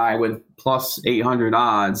a guy with plus 800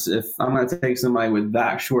 odds. If I'm going to take somebody with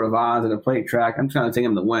that short of odds at a plate track, I'm just going to take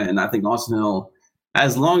him to win. I think Austin Hill,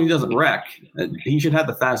 as long as he doesn't wreck, he should have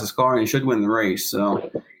the fastest car and he should win the race.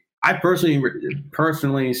 So I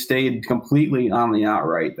personally stayed completely on the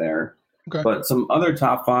outright there. Okay. But some other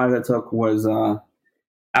top five I took was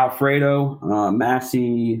Alfredo,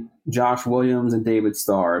 Massey, Josh Williams, and David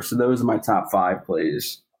Starr. So those are my top five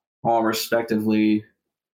plays, all respectively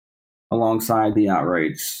alongside the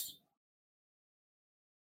outrights.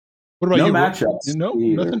 What about you? Matchups? No,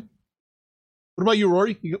 nothing. What about you,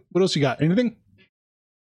 Rory? What else you got? Anything?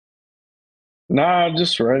 Nah,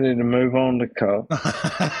 just ready to move on to Cup.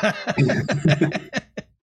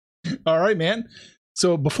 All right, man.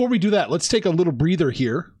 So before we do that, let's take a little breather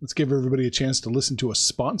here. Let's give everybody a chance to listen to a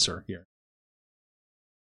sponsor here.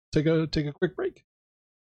 Take a quick break.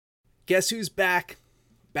 Guess who's back?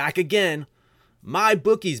 Back again. My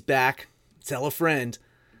bookie's back. Tell a friend.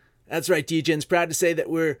 That's right, DJ's proud to say that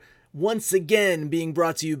we're once again being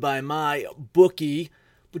brought to you by My Bookie.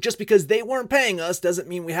 But just because they weren't paying us doesn't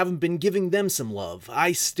mean we haven't been giving them some love.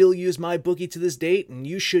 I still use My Bookie to this date, and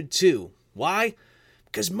you should too. Why?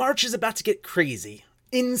 Because March is about to get crazy.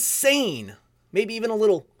 Insane. Maybe even a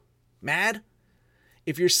little mad.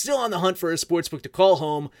 If you're still on the hunt for a sportsbook to call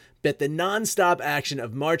home, bet the non-stop action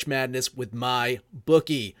of March Madness with My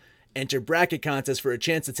Bookie. Enter bracket contests for a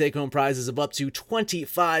chance to take home prizes of up to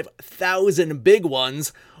 25,000 big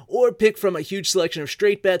ones, or pick from a huge selection of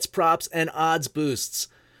straight bets, props, and odds boosts.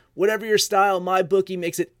 Whatever your style, MyBookie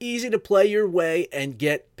makes it easy to play your way and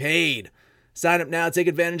get paid. Sign up now, take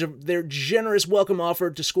advantage of their generous welcome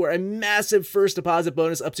offer to score a massive first deposit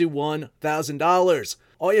bonus up to $1,000.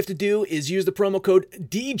 All you have to do is use the promo code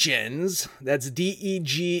DEGENS, that's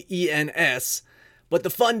DEGENS, but the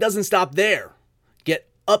fun doesn't stop there. Get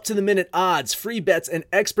up-to-the-minute odds, free bets, and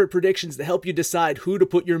expert predictions to help you decide who to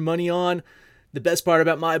put your money on. The best part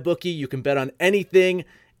about MyBookie, you can bet on anything,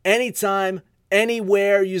 anytime,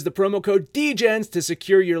 anywhere. Use the promo code DEGENS to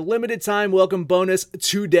secure your limited time welcome bonus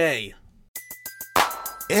today.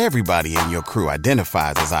 Everybody in your crew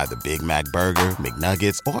identifies as either Big Mac Burger,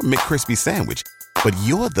 McNuggets, or McCrispy Sandwich. But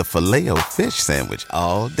you're the Filet-O-Fish Sandwich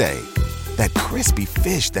all day. That crispy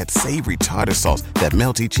fish, that savory tartar sauce, that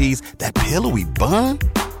melty cheese, that pillowy bun.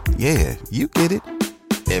 Yeah, you get it.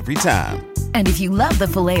 Every time. And if you love the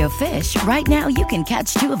Filet-O-Fish, right now you can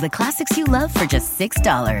catch two of the classics you love for just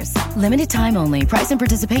 $6. Limited time only. Price and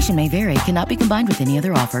participation may vary. Cannot be combined with any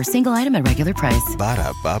other offer. Single item at regular price.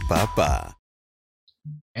 Ba-da-ba-ba-ba.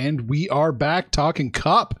 And we are back talking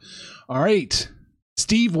Cup. All right.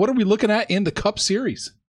 Steve, what are we looking at in the Cup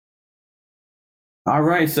Series? All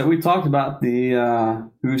right, so we talked about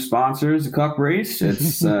the who sponsors the Cup race.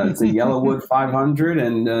 It's a Yellowwood 500,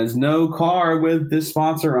 and there's no car with this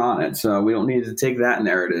sponsor on it, so we don't need to take that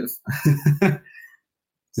narrative.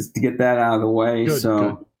 Just to get that out of the way.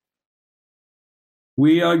 Good.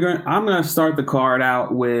 We are going. I'm going to start the card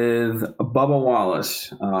out with Bubba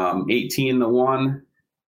Wallace, 18-1.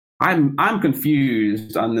 I'm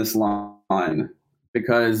confused on this line,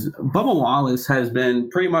 because Bubba Wallace has been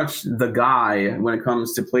pretty much the guy when it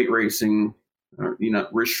comes to plate racing,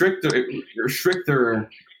 restrictor,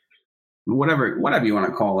 whatever you want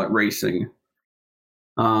to call it, racing.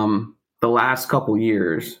 The last couple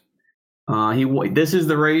years, this is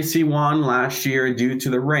the race he won last year due to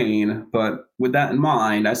the rain. But with that in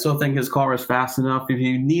mind, I still think his car was fast enough. If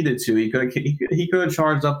he needed to, he could have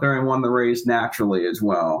charged up there and won the race naturally as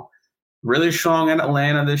well. Really strong at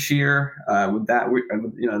Atlanta this year with that,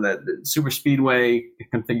 that super speedway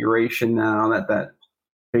configuration now that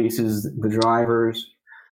faces the drivers.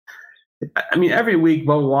 I mean, every week,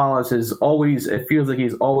 Bubba Wallace it feels like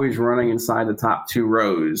he's always running inside the top two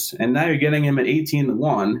rows. And now you're getting him at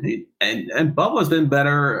 18-1. And Bubba's been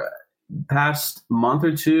better past month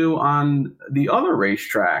or two on the other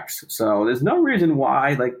racetracks. So there's no reason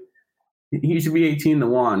why, he should be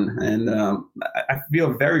 18-1, and I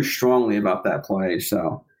feel very strongly about that play.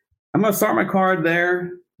 So I'm going to start my card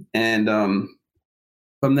there, and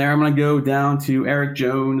from there I'm going to go down to Eric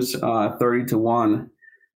Jones, 30-1.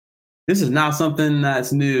 This is not something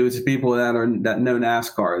that's new to people that know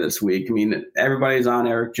NASCAR this week. I mean, everybody's on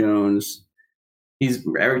Eric Jones.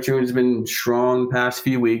 Eric Jones has been strong the past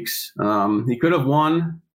few weeks. He could have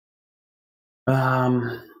won.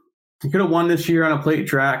 He could have won this year on a plate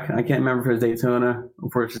track. I can't remember if it was Daytona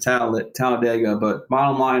or if it's Talladega, but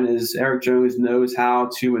bottom line is Eric Jones knows how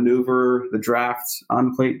to maneuver the drafts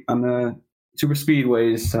on the super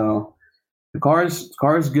speedways. So the car's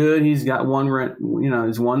good. He's got one,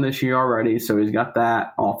 he's won this year already, so he's got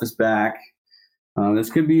that off his back. This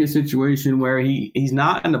could be a situation where he's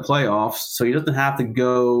not in the playoffs, so he doesn't have to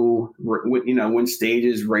go, win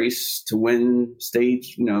stages, race to win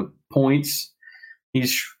stage, points.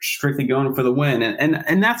 He's strictly going for the win,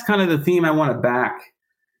 and that's kind of the theme I want to back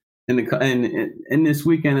in this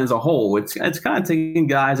weekend as a whole. It's kind of taking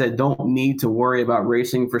guys that don't need to worry about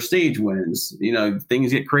racing for stage wins.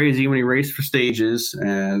 Things get crazy when you race for stages,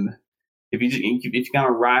 and if you kind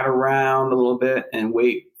of ride around a little bit and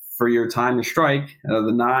wait for your time to strike,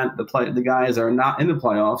 the guys that are not in the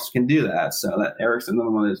playoffs can do that. So that Eric's another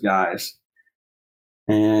one of those guys,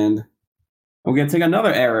 and we're going to take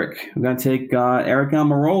another Eric. We're going to take Eric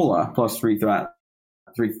Almirola plus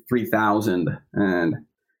 3,000. And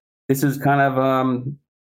this is kind of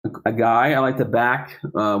a guy I like to back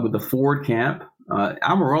with the Ford camp.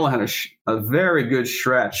 Almirola had a very good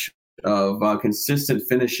stretch of consistent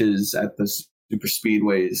finishes at the super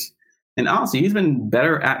speedways. And honestly, he's been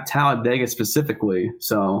better at Talladega specifically.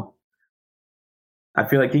 So I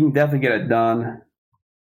feel like he can definitely get it done.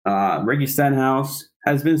 Ricky Stenhouse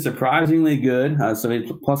has been surprisingly good. So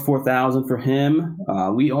it's plus 4,000 for him.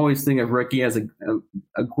 We always think of Ricky as an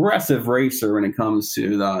aggressive racer when it comes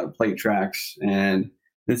to the plate tracks. And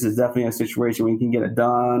this is definitely a situation where he can get it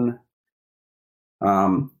done.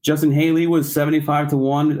 Justin Haley was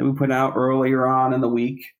 75-1 that we put out earlier on in the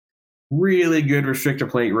week. Really good restrictor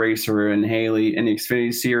plate racer in Haley in the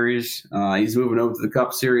Xfinity Series. He's moving over to the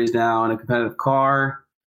Cup Series now in a competitive car.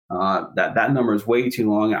 That number is way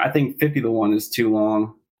too long. I think 50-1 is too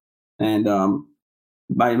long. And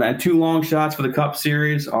my two long shots for the Cup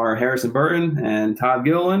Series are Harrison Burton and Todd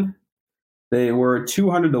Gilliland. They were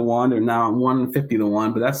 200-1. They're now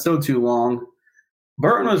 150-1, but that's still too long.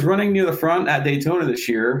 Burton was running near the front at Daytona this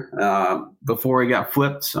year before he got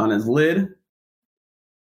flipped on his lid.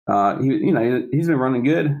 He's been running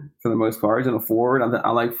good for the most part. He's in a Ford.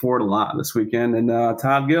 I like Ford a lot this weekend. And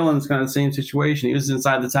Todd Gilliland's kind of the same situation. He was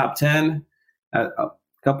inside the top 10 at a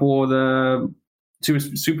couple of the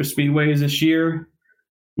super speedways this year.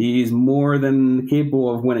 He's more than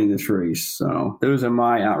capable of winning this race. So those are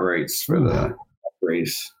my outrights for the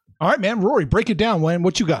race. All right, man. Rory, break it down.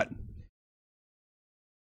 What you got?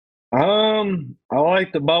 I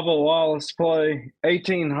like the Bubba Wallace play.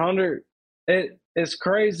 1,800. It's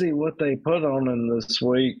crazy what they put on him this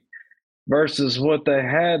week versus what they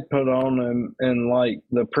had put on him in like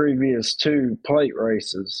the previous two plate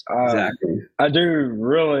races. Exactly. I do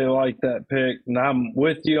really like that pick, and I'm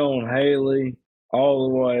with you on Haley all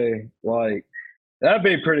the way. Like, that'd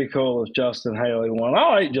be pretty cool if Justin Haley won. I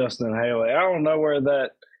like Justin Haley. I don't know where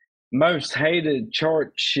that most hated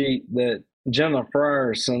chart sheet that Jenna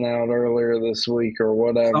Fryer sent out earlier this week or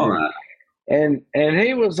whatever. And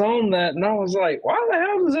he was on that, and I was like, why the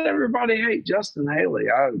hell does everybody hate Justin Haley?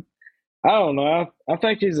 I don't know. I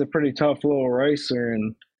think he's a pretty tough little racer,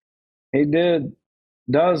 and he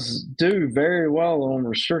does do very well on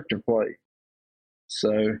restrictor plate.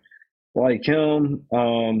 So, like him,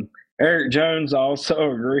 Eric Jones, I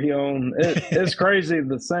also agree on. It's crazy.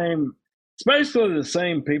 It's basically the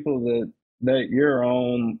same people that you're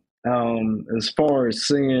on, as far as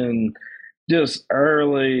seeing just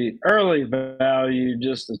early value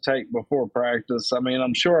just to take before practice. I mean,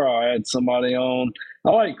 I'm sure I'll add somebody on. I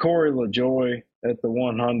like Corey LaJoy at the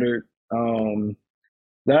 100.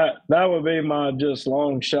 That would be my just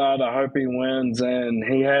long shot. I hope he wins, and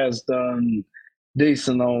he has done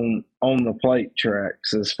decent on the plate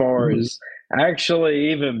tracks as far as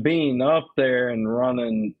actually even being up there and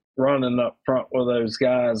running up front with those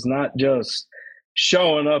guys, not just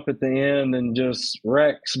showing up at the end and just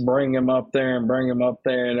Rex bring him up there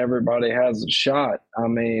and everybody has a shot. I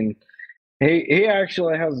mean, he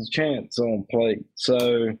actually has a chance on plate.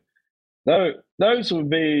 So those would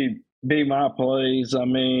be my plays. I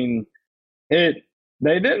mean, they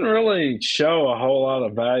didn't really show a whole lot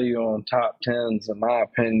of value on top tens, in my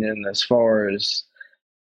opinion, as far as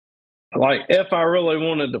like if I really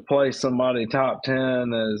wanted to play somebody top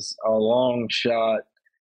 10 as a long shot,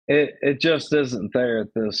 it just isn't there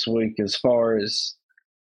this week as far as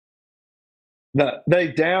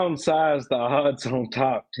they downsized the odds on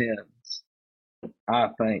top tens, I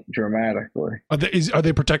think, dramatically. Are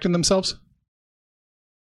they protecting themselves?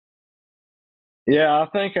 Yeah, I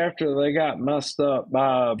think after they got messed up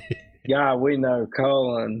by a guy we know,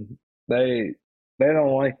 Cullen, they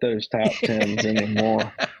don't like those top tens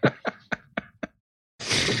anymore.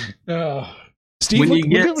 Steve,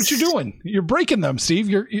 look at what you're doing. You're breaking them, Steve.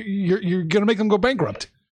 You're going to make them go bankrupt.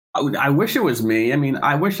 I wish it was me. I mean,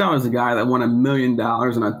 I wish I was the guy that won $1 million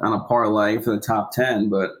on a parlay for the top 10,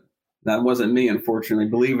 but that wasn't me, unfortunately.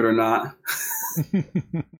 Believe it or not.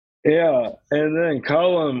 Yeah, and then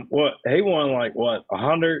Cullen, he won like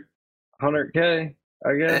 100K,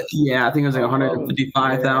 I guess. Yeah, I think it was like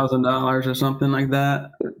 $155,000 or something like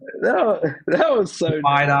that. That was so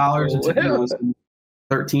 $5. It was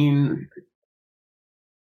 13.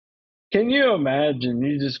 Can you imagine?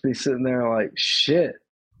 You just be sitting there like, shit,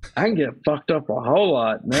 I can get fucked up a whole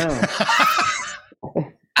lot now.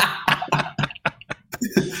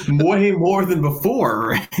 Way more than before,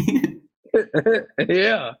 right?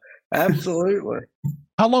 Yeah, absolutely.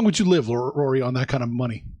 How long would you live, Rory, on that kind of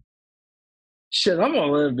money? Shit, I'm going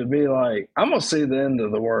to live to be like, I'm going to see the end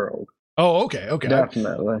of the world. Oh, okay.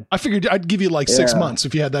 Definitely. I figured I'd give you like 6 months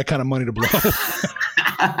if you had that kind of money to blow.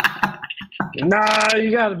 Nah,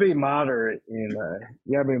 you got to be moderate, you know.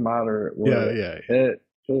 You got to be moderate. Yeah.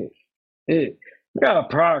 You got to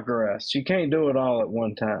progress. You can't do it all at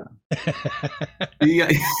one time. You got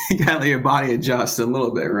to let your body adjust a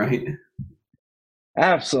little bit, right?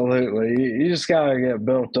 Absolutely. You just got to get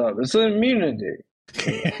built up. It's an immunity.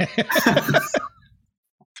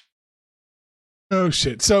 Oh,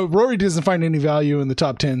 shit. So Rory doesn't find any value in the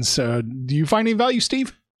top 10s. Do you find any value,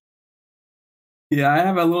 Steve? Yeah, I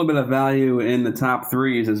have a little bit of value in the top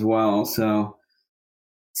 3s as well. So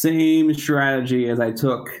same strategy as I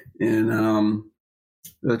took in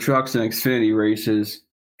the trucks and Xfinity races.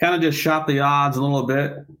 Kind of just shot the odds a little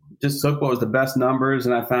bit. Just took what was the best numbers,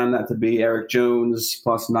 and I found that to be Eric Jones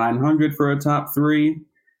plus 900 for a top 3.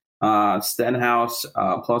 Stenhouse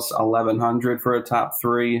plus 1,100 for a top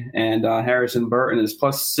 3, and Harrison Burton is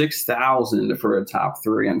plus 6,000 for a top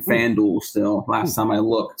 3 on FanDuel still, last time I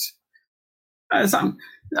looked. A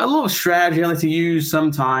little strategy I like to use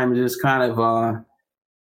sometimes is kind of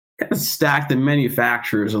stack the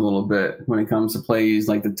manufacturers a little bit when it comes to plays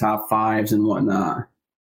like the top 5s and whatnot.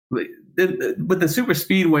 With the super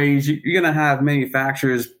speedways, you're going to have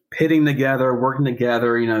manufacturers pitting together, working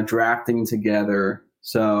together, drafting together.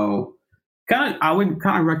 So I would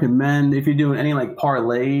recommend, if you're doing any like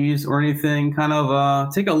parlays or anything,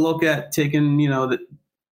 take a look at taking,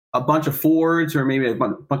 a bunch of Fords or maybe a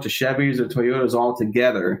bunch of Chevys or Toyotas all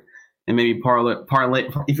together, and maybe parlay.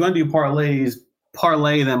 If you want to do parlays,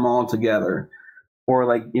 parlay them all together, or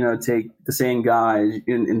take the same guys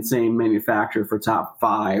in same manufacturer for top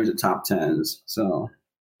 5s or top 10s. So,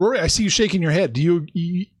 Rory, I see you shaking your head. Do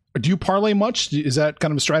you parlay much? Is that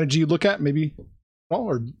kind of a strategy you look at, maybe?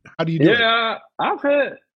 Or how do you do it? Yeah, I've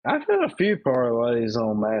had a few parlays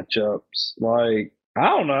on matchups. Like, I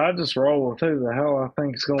don't know, I just roll with who the hell I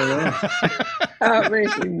think is going to win. I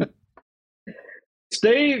mean,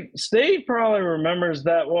 Steve probably remembers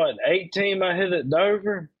that 8 team I hit at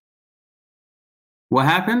Dover. What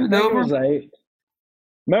happened at Dover? It was 8.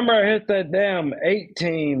 Remember, I hit that damn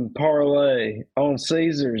 8-team parlay on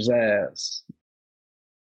Caesar's ass.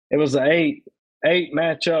 It was an eight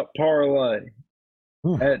matchup parlay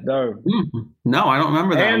at Dover. No, I don't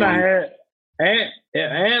remember that.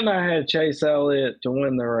 And one. I had Chase Elliott to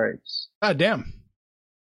win the race. God damn.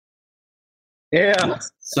 Yeah.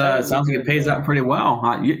 So it sounds like it pays out pretty well.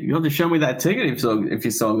 You'll have to show me that ticket if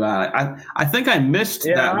you still got it. I think I missed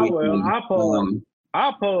that. Yeah, I weekend. will.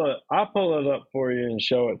 I'll pull it up for you and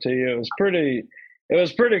show it to you. It was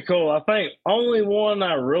pretty cool. I think only one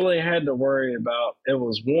I really had to worry about. It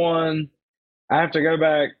was one. I have to go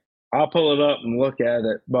back. I'll pull it up and look at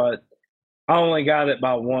it, but I only got it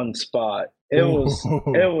by one spot. It was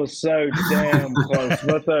so damn close.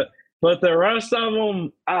 But the rest of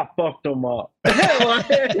them, I fucked them up.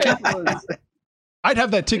 I'd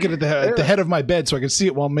have that ticket at the head of my bed so I could see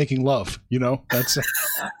it while making love. You know, that's.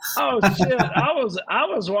 Oh shit! I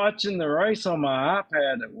was watching the race on my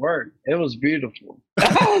iPad at work. It was beautiful.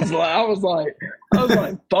 I was like,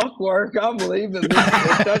 fuck work. I'm leaving.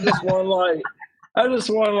 I just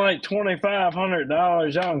won like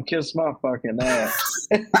 $2,500. Y'all can kiss my fucking ass.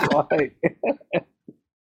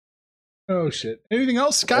 Oh shit! Anything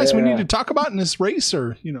else, guys? We need to talk about in this race,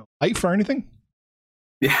 or life or anything?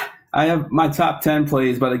 Yeah, I have my top 10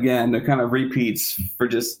 plays, but again, they're kind of repeats for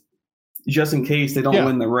just in case they don't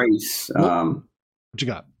win the race. What you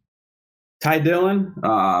got? Ty Dillon,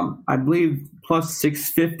 I believe plus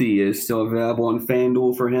 650 is still available in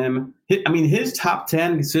FanDuel for him. His top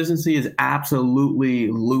 10 consistency is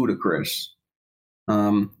absolutely ludicrous.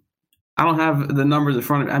 I don't have the numbers in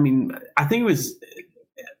front of me. I think it was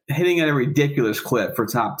hitting at a ridiculous clip for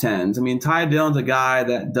top 10s. Ty Dillon's a guy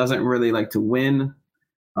that doesn't really like to win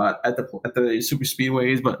at the super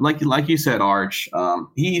speedways, but like you said, Arch,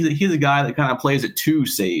 he's a guy that kind of plays it too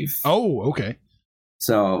safe. Oh, okay.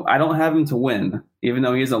 So I don't have him to win, even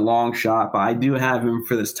though he's a long shot, but I do have him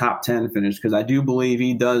for this top 10 finish because I do believe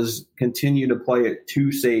he does continue to play it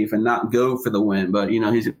too safe and not go for the win. But,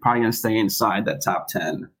 he's probably going to stay inside that top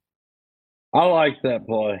 10. I like that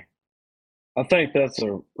play. I think that's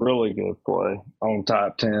a really good play on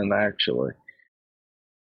top 10, actually.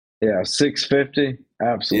 Yeah, 650,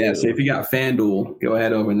 absolutely. Yeah, so if you got FanDuel, go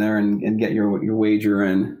ahead over there and get your wager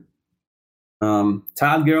in.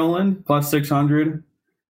 Todd Gilliland, plus 600.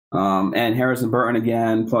 And Harrison Burton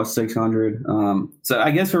again, plus 600. So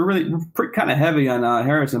I guess we're kind of heavy on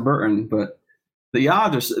Harrison Burton, but the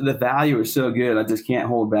value is so good, I just can't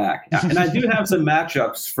hold back. And I do have some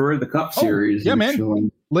matchups for the Cup Series. Yeah,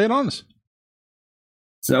 man. Lay it on us.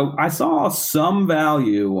 So I saw some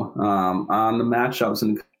value on the matchups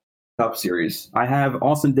in the Cup Series. I have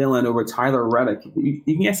Austin Dillon over Tyler Reddick. You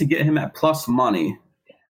can actually get him at plus money.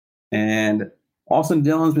 And Austin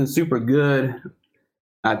Dillon's been super good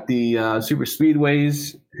at the super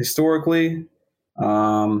speedways historically.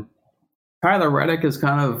 Tyler Reddick is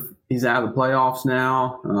he's out of the playoffs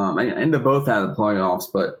now. And they're both out of the playoffs,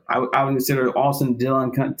 but I would consider Austin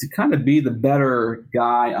Dillon to kind of be the better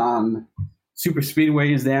guy on super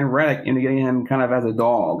speedways than Reddick, and getting him kind of as a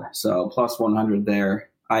dog. So plus 100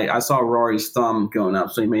 there. I saw Rory's thumb going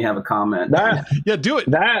up, so he may have a comment. Yeah, do it.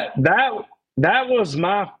 That was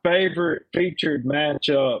my favorite featured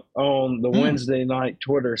matchup on the Wednesday night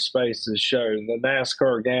Twitter Spaces show, the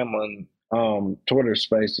NASCAR gambling Twitter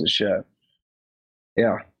Spaces show.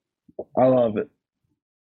 Yeah, I love it.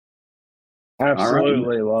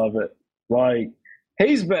 Absolutely love it. Like,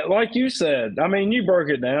 he's been, like you said, you broke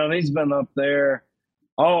it down. He's been up there.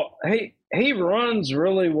 He runs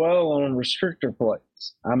really well on restrictor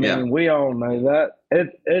plates. We all know that.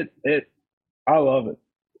 I love it.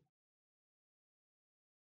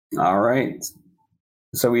 All right.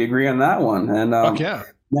 So we agree on that one. And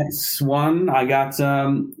next one,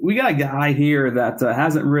 we got a guy here that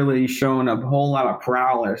hasn't really shown a whole lot of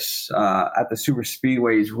prowess at the super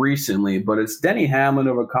speedways recently, but it's Denny Hamlin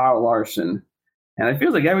over Kyle Larson. And it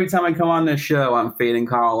feels like every time I come on this show, I'm fading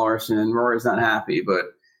Kyle Larson, and Rory's not happy. But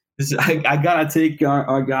I got to take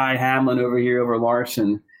our guy Hamlin over here over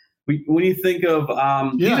Larson. When you think of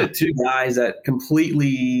these are two guys that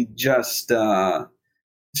completely just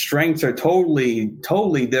strengths are totally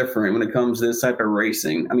different when it comes to this type of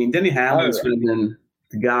racing. Denny Hamlin's going to been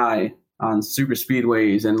the guy on super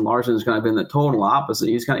speedways, and Larson's kind of been the total opposite.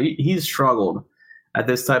 He's struggled at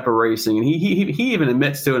this type of racing, and he even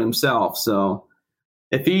admits to it himself. So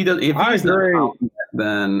if he's not confident,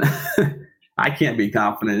 then I can't be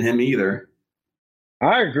confident in him either.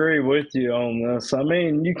 I agree with you on this.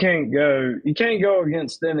 You can't go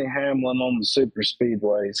against Denny Hamlin on the super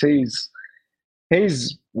speedways.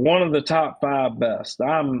 He's one of the top 5 best.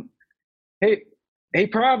 He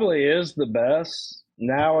probably is the best,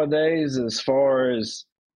 nowadays as far as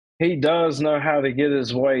he does know how to get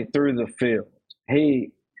his way through the field.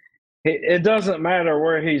 It doesn't matter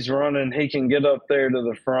where he's running, he can get up there to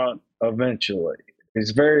the front eventually.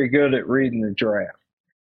 He's very good at reading the draft.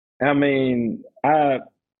 I mean,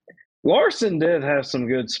 Larson did have some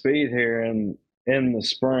good speed here in the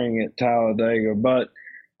spring at Talladega, but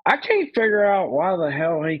I can't figure out why the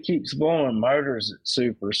hell he keeps blowing motors at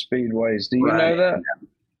super speedways. Do you know that?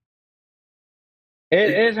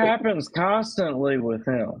 It happens constantly with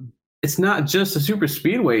him. It's not just the super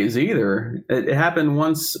speedways either. It happened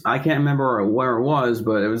once. I can't remember where it was,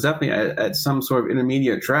 but it was definitely at some sort of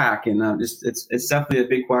intermediate track, and it's definitely a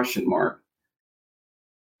big question mark.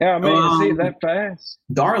 Yeah, I mean, is he that fast?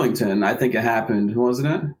 Darlington, I think it happened, wasn't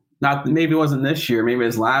it? Maybe it wasn't this year. Maybe it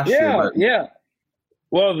was last year. Yeah.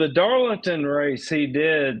 Well, the Darlington race, he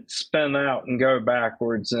did spin out and go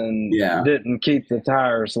backwards and didn't keep the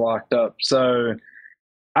tires locked up. So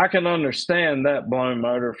I can understand that blown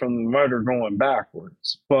motor from the motor going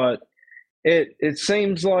backwards. But it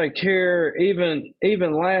seems like here, even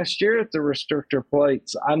last year at the restrictor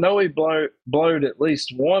plates, I know he blowed at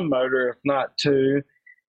least one motor, if not two.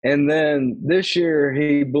 And then this year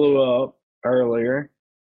he blew up earlier.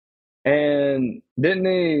 And didn't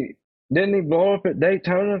he blow up at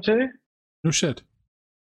Daytona too? No shit.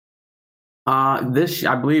 I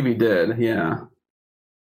believe he did. Yeah.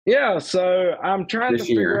 Yeah. So I'm trying to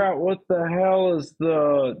figure out what the hell is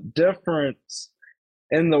the difference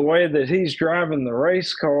in the way that he's driving the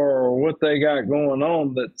race car, or what they got going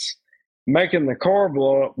on that's making the car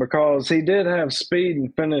blow up, because he did have speed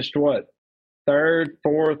and finished third,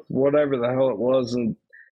 fourth, whatever the hell it was, and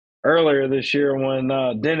earlier this year when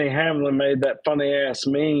Denny Hamlin made that funny ass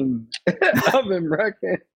meme of him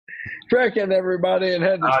wrecking everybody and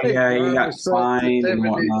had to he got fined and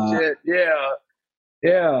whatnot. Shit.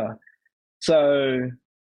 Yeah. So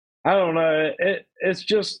I don't know. It's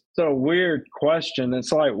just a weird question.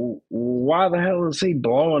 It's like, why the hell is he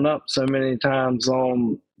blowing up so many times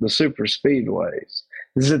on the super speedways?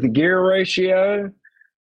 Is it the gear ratio?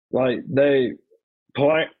 Like they're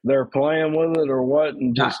playing with it or what,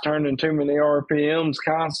 and just turning too many RPMs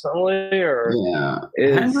constantly, or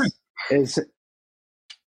Hendrick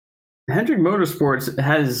Motorsports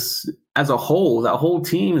has, as a whole, that whole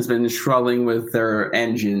team has been struggling with their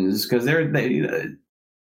engines, because they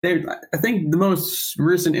I think the most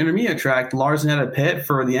recent intermediate track, Larson had a pit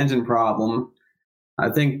for the engine problem. I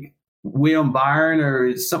think William Byron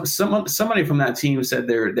or somebody from that team said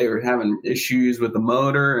they were having issues with the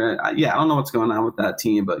motor. I don't know what's going on with that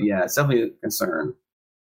team, but it's definitely a concern.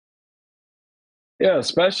 Yeah,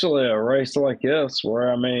 especially a race like this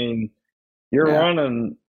where, I mean, you're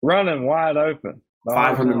running wide open.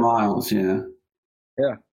 500 miles, yeah.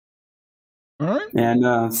 Yeah. All right. And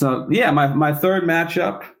my third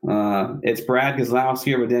matchup, it's Brad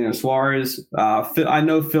Keselowski over Daniel Suarez. I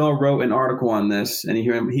know Phil wrote an article on this, and he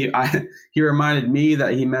reminded me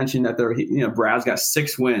that he mentioned that Brad's got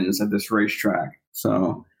 6 wins at this racetrack.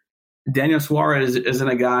 So Daniel Suarez isn't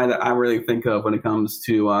a guy that I really think of when it comes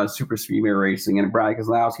to super speedway racing, and Brad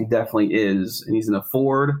Keselowski definitely is, and he's in a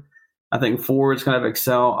Ford. I think Fords kind of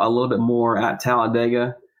excel a little bit more at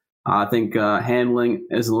Talladega. I think handling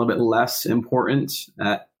is a little bit less important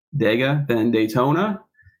at Dega than Daytona.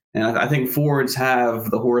 And I think Fords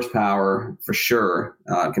have the horsepower for sure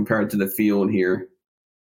compared to the field here.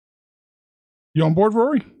 You on board,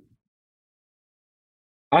 Rory?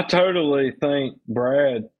 I totally think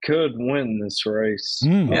Brad could win this race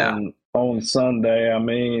on Sunday. I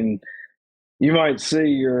mean, you might see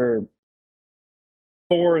your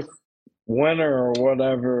 4th winner or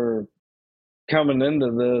whatever coming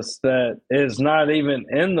into this that is not even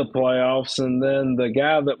in the playoffs, and then the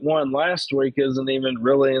guy that won last week isn't even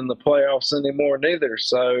really in the playoffs anymore neither.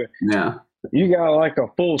 So you got like a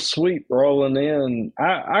full sweep rolling in.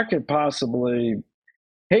 I could possibly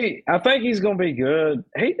I think he's going to be good.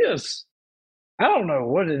 I don't know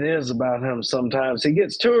what it is about him sometimes. He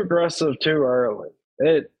gets too aggressive too early.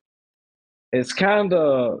 It's kind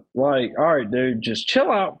of like, all right, dude, just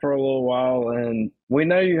chill out for a little while, and we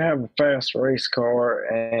know you have a fast race car,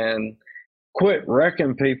 and quit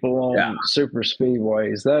wrecking people on super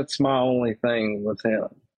speedways. That's my only thing with him.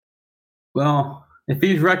 Well, if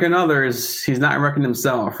he's wrecking others, he's not wrecking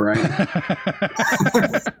himself, right?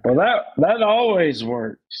 Well, that always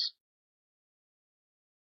works.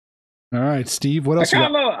 All right, Steve, what else? I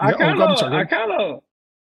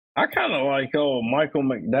kind of like Michael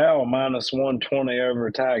McDowell minus 120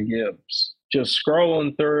 over Ty Gibbs. Just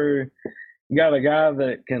scrolling through, you got a guy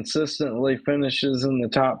that consistently finishes in the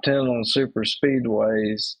top 10 on super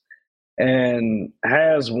speedways and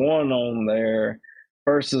has won on there.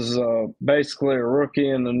 versus basically a rookie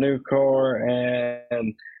in a new car,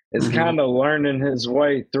 and is kind of learning his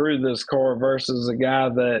way through this car versus a guy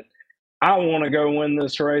that I want to go win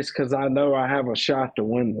this race because I know I have a shot to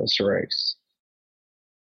win this race.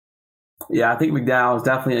 Yeah, I think McDowell is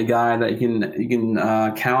definitely a guy that you can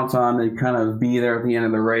count on to kind of be there at the end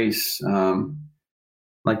of the race.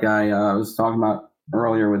 Like I was talking about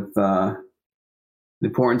earlier with the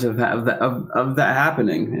importance of that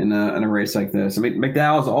happening in a race like this. I mean,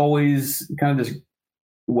 McDowell's always kind of just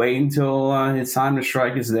wait until his time to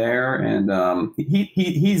strike is there, and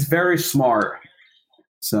he's very smart.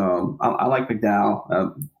 So I like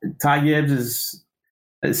McDowell. Ty Gibbs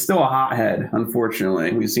is still a hothead,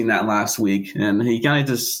 unfortunately. We've seen that last week, and he kind of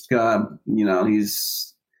just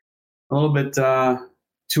he's a little bit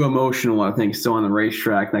too emotional, I think, still on the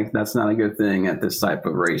racetrack. Like, that's not a good thing at this type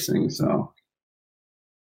of racing. So,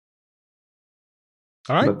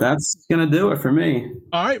 all right, but that's gonna do it for me.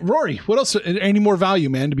 All right, Rory, what else? Any more value,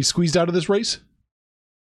 man, to be squeezed out of this race?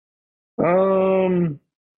 I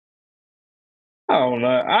don't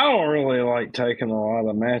know. I don't really like taking a lot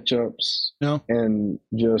of matchups and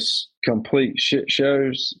just complete shit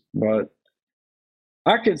shows, but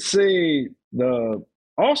I could see the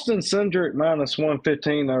Austin Cindric minus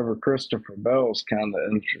 115 over Christopher Bell's kind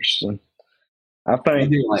of interesting. I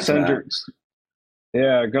think Cindric's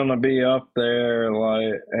going to be up there.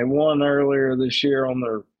 Like, he won earlier this year on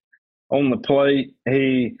the plate.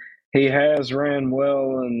 He has ran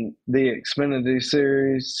well in the Xfinity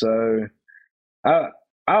series, so I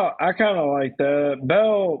kind of like that.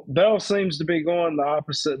 Bell seems to be going the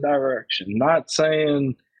opposite direction. Not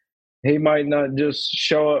saying he might not just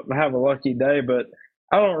show up and have a lucky day, but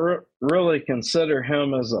I don't really consider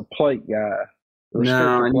him as a plate guy,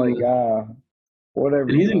 restricted plate guy, whatever.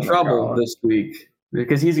 And he's in trouble this week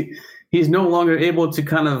because he's no longer able to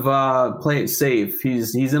kind of play it safe.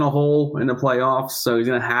 He's in a hole in the playoffs, so he's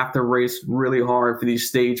going to have to race really hard for these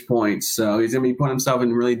stage points. So he's going to be putting himself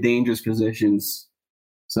in really dangerous positions.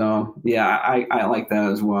 So, yeah, I like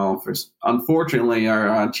that as well. Unfortunately,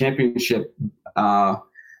 our championship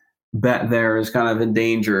bet there is kind of in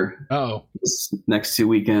danger this next 2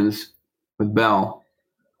 weekends with Bell.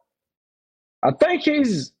 I think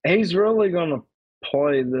he's really going to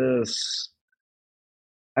play this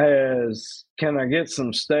as, can I get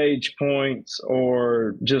some stage points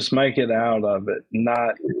or just make it out of it?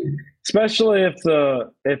 Not, especially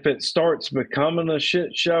if it starts becoming a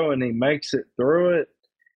shit show and he makes it through it.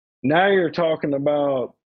 Now you're talking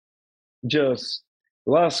about just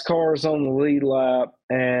less cars on the lead lap,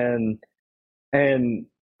 and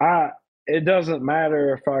it doesn't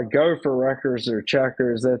matter if I go for wreckers or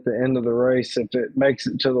checkers at the end of the race if it makes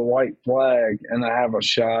it to the white flag and I have a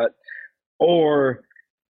shot, or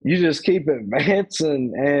you just keep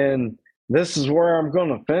advancing and this is where I'm going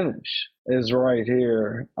to finish is right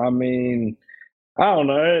here. I mean, I don't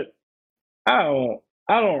know. I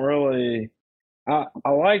don't really. I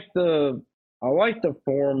like the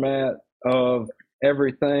format of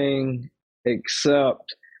everything,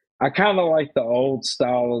 except I kind of like the old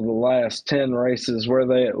style of the last 10 races where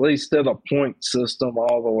they at least did a point system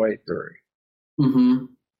all the way through. Mm-hmm.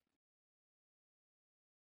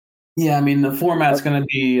 Yeah, I mean, the format's going to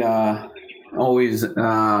be always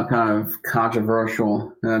kind of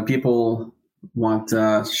controversial. People want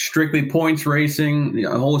strictly points racing,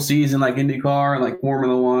 a whole season like IndyCar and like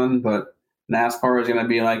Formula One, but NASCAR is going to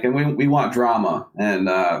be like, and we want drama, and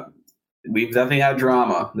we've definitely had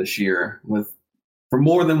drama this year for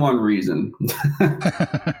more than one reason.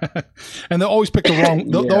 And they'll always pick the wrong.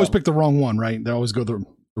 They'll always pick the wrong one, right? They always go the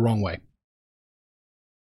wrong way.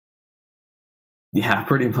 Yeah,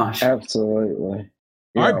 pretty much. Absolutely.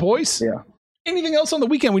 All right, boys. Yeah. Anything else on the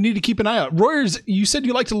weekend we need to keep an eye out? Royers, you said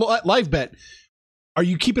you like to live bet. Are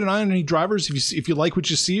you keeping an eye on any drivers? If you like what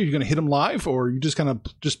you see, are you going to hit them live, or are you just going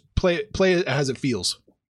to just play it as it feels?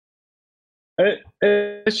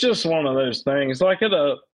 It's just one of those things. Like at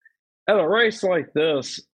a race like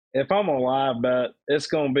this, if I'm a live bet, it's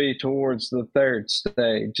going to be towards the third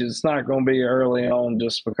stage. It's not going to be early on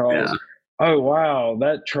just because, oh wow,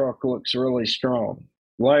 that truck looks really strong.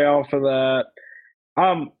 Lay off of that.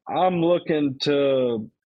 I'm looking to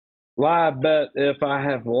live bet if I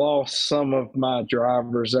have lost some of my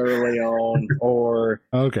drivers early on, or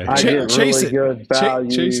I get really good value.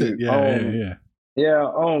 Chase it.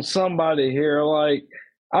 On somebody here. Like,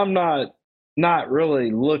 I'm not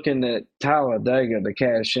really looking at Talladega to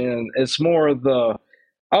cash in. It's more the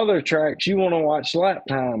other tracks you want to watch lap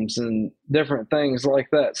times and different things like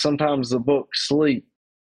that. Sometimes the books sleep.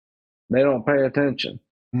 They don't pay attention.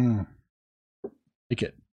 Like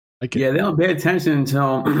it. Yeah, they don't pay attention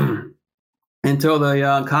until until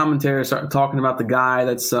the commentators start talking about the guy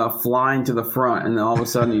that's flying to the front, and then all of a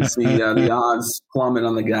sudden you see the odds plummet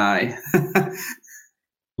on the guy.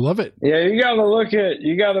 Love it. Yeah, you got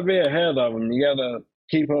to be ahead of them. You got to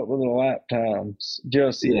keep up with the lap times.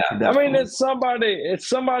 Definitely. I mean, it's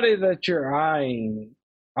somebody that you're eyeing,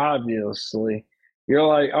 obviously. You're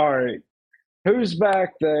like, all right, who's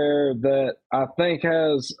back there that I think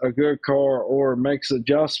has a good car or makes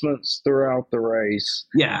adjustments throughout the race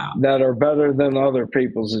that are better than other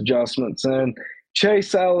people's adjustments? And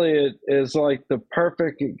Chase Elliott is like the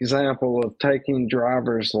perfect example of taking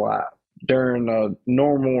driver's lap during a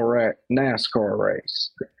normal NASCAR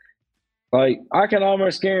race. Like, I can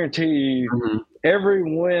almost guarantee you every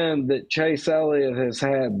win that Chase Elliott has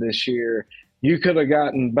had this year, you could have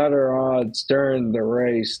gotten better odds during the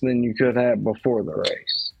race than you could have before the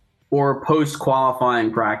race. Or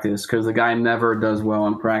post-qualifying practice, because the guy never does well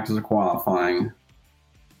in practice or qualifying.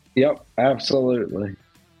 Yep, absolutely.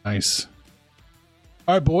 Nice.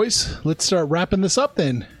 All right, boys, let's start wrapping this up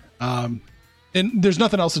then. And there's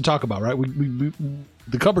nothing else to talk about, right? We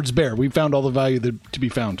the cupboard's bare. We found all the value to be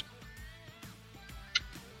found.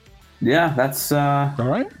 Yeah, that's all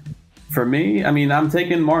right. For me, I mean, I'm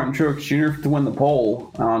taking Martin Truex Jr. to win the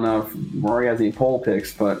pole. I don't know if Rory has any pole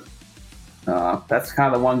picks, but that's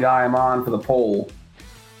kind of the one guy I'm on for the pole.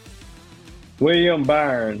 William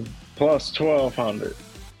Byron, plus 1,200.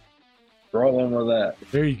 Rolling with that.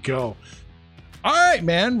 There you go. All right,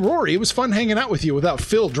 man. Rory, it was fun hanging out with you without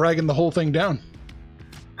Phil dragging the whole thing down.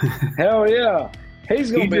 Hell yeah.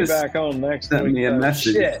 He's going to be back on next week. Sent me a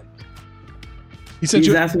message. Shit.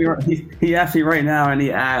 He asked me right now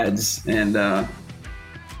any ads, and tell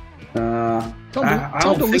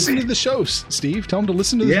him to listen to the show, Steve. Tell him to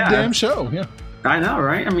listen to the damn show. Yeah, I know,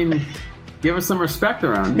 right? I mean, give us some respect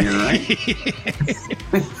around here,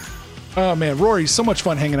 right? Oh man, Rory, so much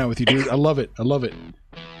fun hanging out with you, dude. I love it.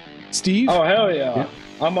 Steve? Oh hell yeah.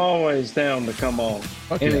 I'm always down to come on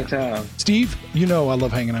anytime. Steve, you know I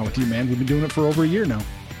love hanging out with you, man. We've been doing it for over a year now.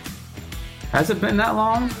 Has it been that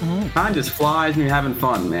long? Time just flies when you're having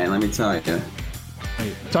fun, man. Let me tell you.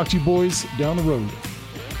 Hey, talk to you boys down the road.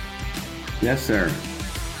 Yes, sir.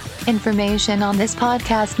 Information on this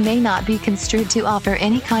podcast may not be construed to offer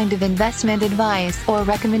any kind of investment advice or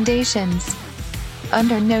recommendations.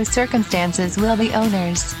 Under no circumstances will the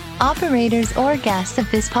owners, operators, or guests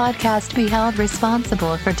of this podcast be held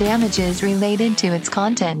responsible for damages related to its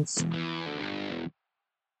contents.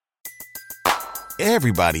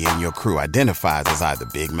 Everybody in your crew identifies as either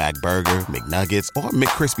Big Mac Burger, McNuggets, or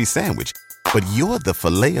McCrispy Sandwich. But you're the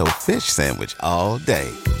Filet-O-Fish Sandwich all day.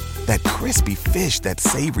 That crispy fish, that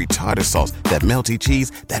savory tartar sauce, that melty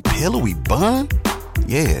cheese, that pillowy bun.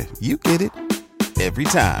 Yeah, you get it. Every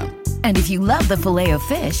time. And if you love the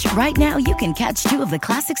Filet-O-Fish, right now you can catch two of the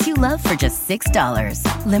classics you love for just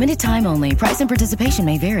 $6. Limited time only. Price and participation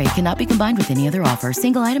may vary. Cannot be combined with any other offer.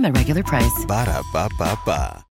 Single item at regular price. Ba-da-ba-ba-ba.